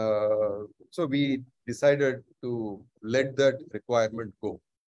 And so we decided to let that requirement go.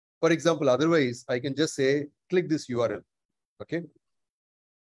 For example, otherwise, I can just say, click this URL. Okay.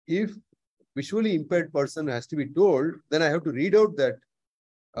 If visually impaired person has to be told, then I have to read out that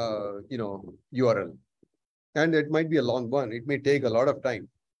URL. And it might be a long one. It may take a lot of time.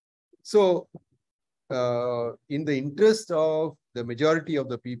 So in the interest of the majority of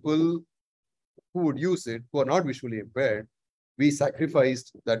the people who would use it, who are not visually impaired, we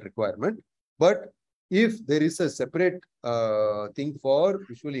sacrificed that requirement. But if there is a separate thing for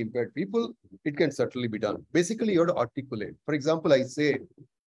visually impaired people, it can certainly be done. Basically, you have to articulate. For example, I say,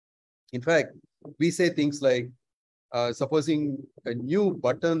 in fact, we say things like, supposing a new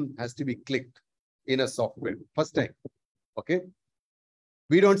button has to be clicked in a software, first time, okay?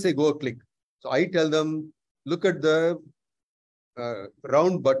 We don't say go click. So I tell them, look at the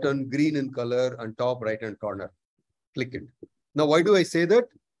round button, green in color on top right-hand corner, click it. Now, why do I say that?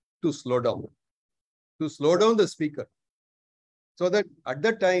 To slow down the speaker. So that at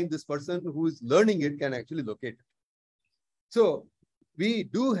that time, this person who is learning it can actually locate it. So we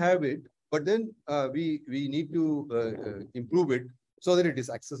do have it, but then we need to improve it so that it is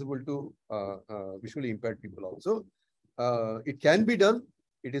accessible to visually impaired people also. It can be done.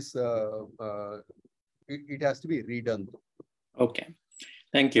 It is. It has to be redone. Okay,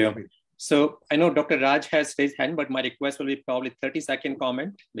 thank you. So I know Dr. Raj has raised hand, but my request will be probably 30-second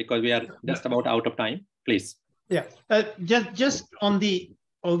comment because we are just about out of time. Please. Yeah, just on the,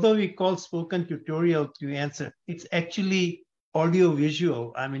 although we call spoken tutorial to answer, it's actually audio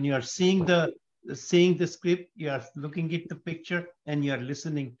visual. I mean, you are seeing the script, you are looking at the picture, and you are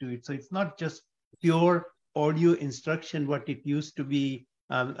listening to it. So it's not just pure audio instruction, what it used to be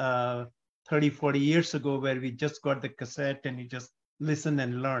 30, 40 years ago, where we just got the cassette and you just listen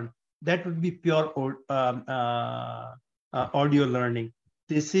and learn. That would be pure audio learning.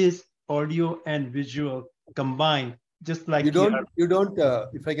 This is audio and visual combined, just like if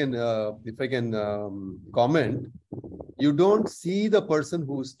I can comment, you don't see the person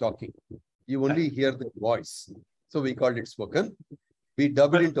who's talking. You only hear the voice. So we called it spoken. We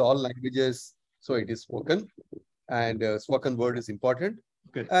dub it into all languages, so it is spoken. And spoken word is important.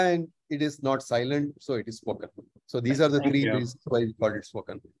 Good. And it is not silent, so it is spoken. So these are the three reasons why we called it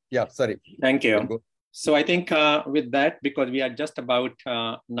spoken. Yeah, sorry. Thank you. So I think with that, because we are just about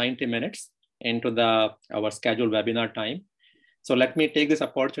 90 minutes into our scheduled webinar time. So let me take this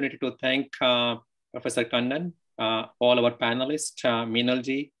opportunity to thank Professor Kannan, all our panelists, Minal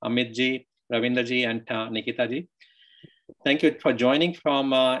ji, Amit ji, Ravindran ji, and Nikita ji. Thank you for joining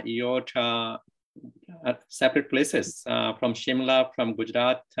from your separate places, from Shimla, from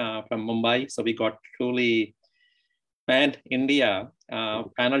Gujarat, from Mumbai. So we got truly pan-India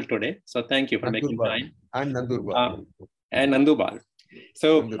panel today. So thank you for making time. And Nandurbar. And Nandurbar.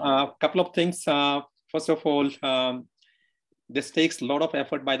 So a couple of things. First of all, this takes a lot of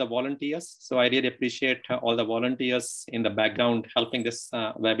effort by the volunteers. So I really appreciate all the volunteers in the background helping this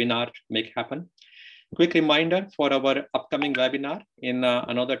webinar make happen. Quick reminder for our upcoming webinar in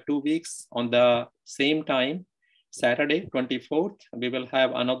another 2 weeks on the same time, Saturday, 24th, we will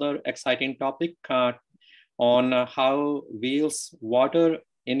have another exciting topic on how WHEEL's water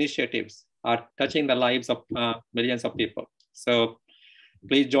initiatives are touching the lives of millions of people. So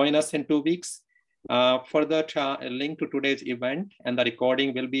please join us in 2 weeks. Further link to today's event and the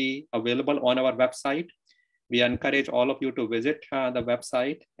recording will be available on our website. We encourage all of you to visit the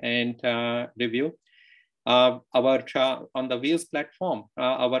website and review. On the WHEEL's platform,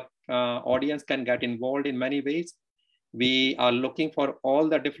 our audience can get involved in many ways. We are looking for all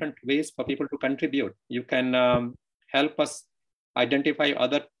the different ways for people to contribute. You can help us identify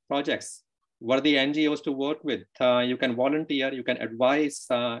other projects, worthy NGOs to work with. You can volunteer, you can advise,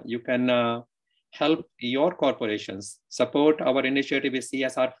 you can help your corporations, support our initiative with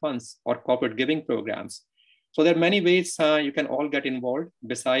CSR funds or corporate giving programs. So there are many ways you can all get involved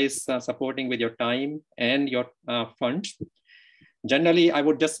besides supporting with your time and your funds. Generally, I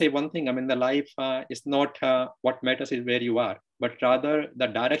would just say one thing. I mean, the life is not what matters is where you are, but rather the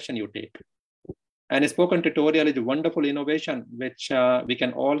direction you take. And a spoken tutorial is a wonderful innovation, which we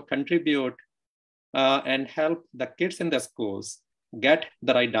can all contribute and help the kids in the schools get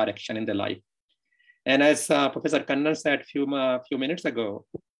the right direction in their life. And as Professor Kannan said few minutes ago,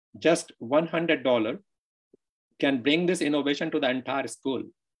 just $100 can bring this innovation to the entire school.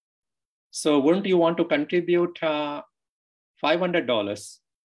 So wouldn't you want to contribute $500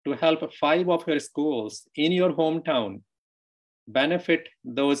 to help 5 of your schools in your hometown benefit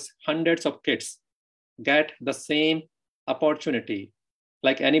those hundreds of kids, get the same opportunity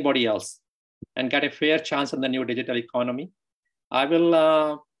like anybody else, and get a fair chance in the new digital economy? I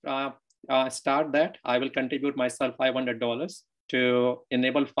will start that. I will contribute myself $500 to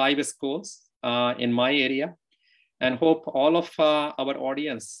enable 5 schools in my area, and hope all of our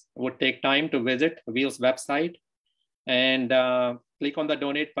audience would take time to visit Wheel's website and click on the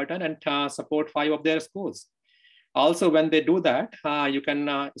donate button and support 5 of their schools. Also, when they do that, you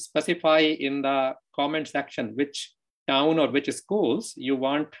can specify in the comment section which town or which schools you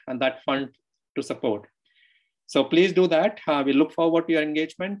want that fund to support. So please do that. We look forward to your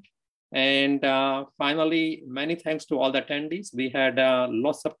engagement. And finally, many thanks to all the attendees. We had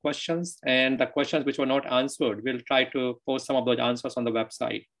lots of questions, and the questions which were not answered, we'll try to post some of those answers on the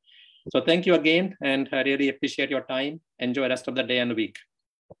website. So thank you again, and I really appreciate your time. Enjoy the rest of the day and week.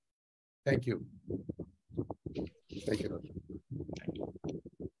 Thank you. Thank you.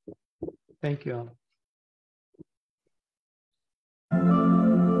 Thank you.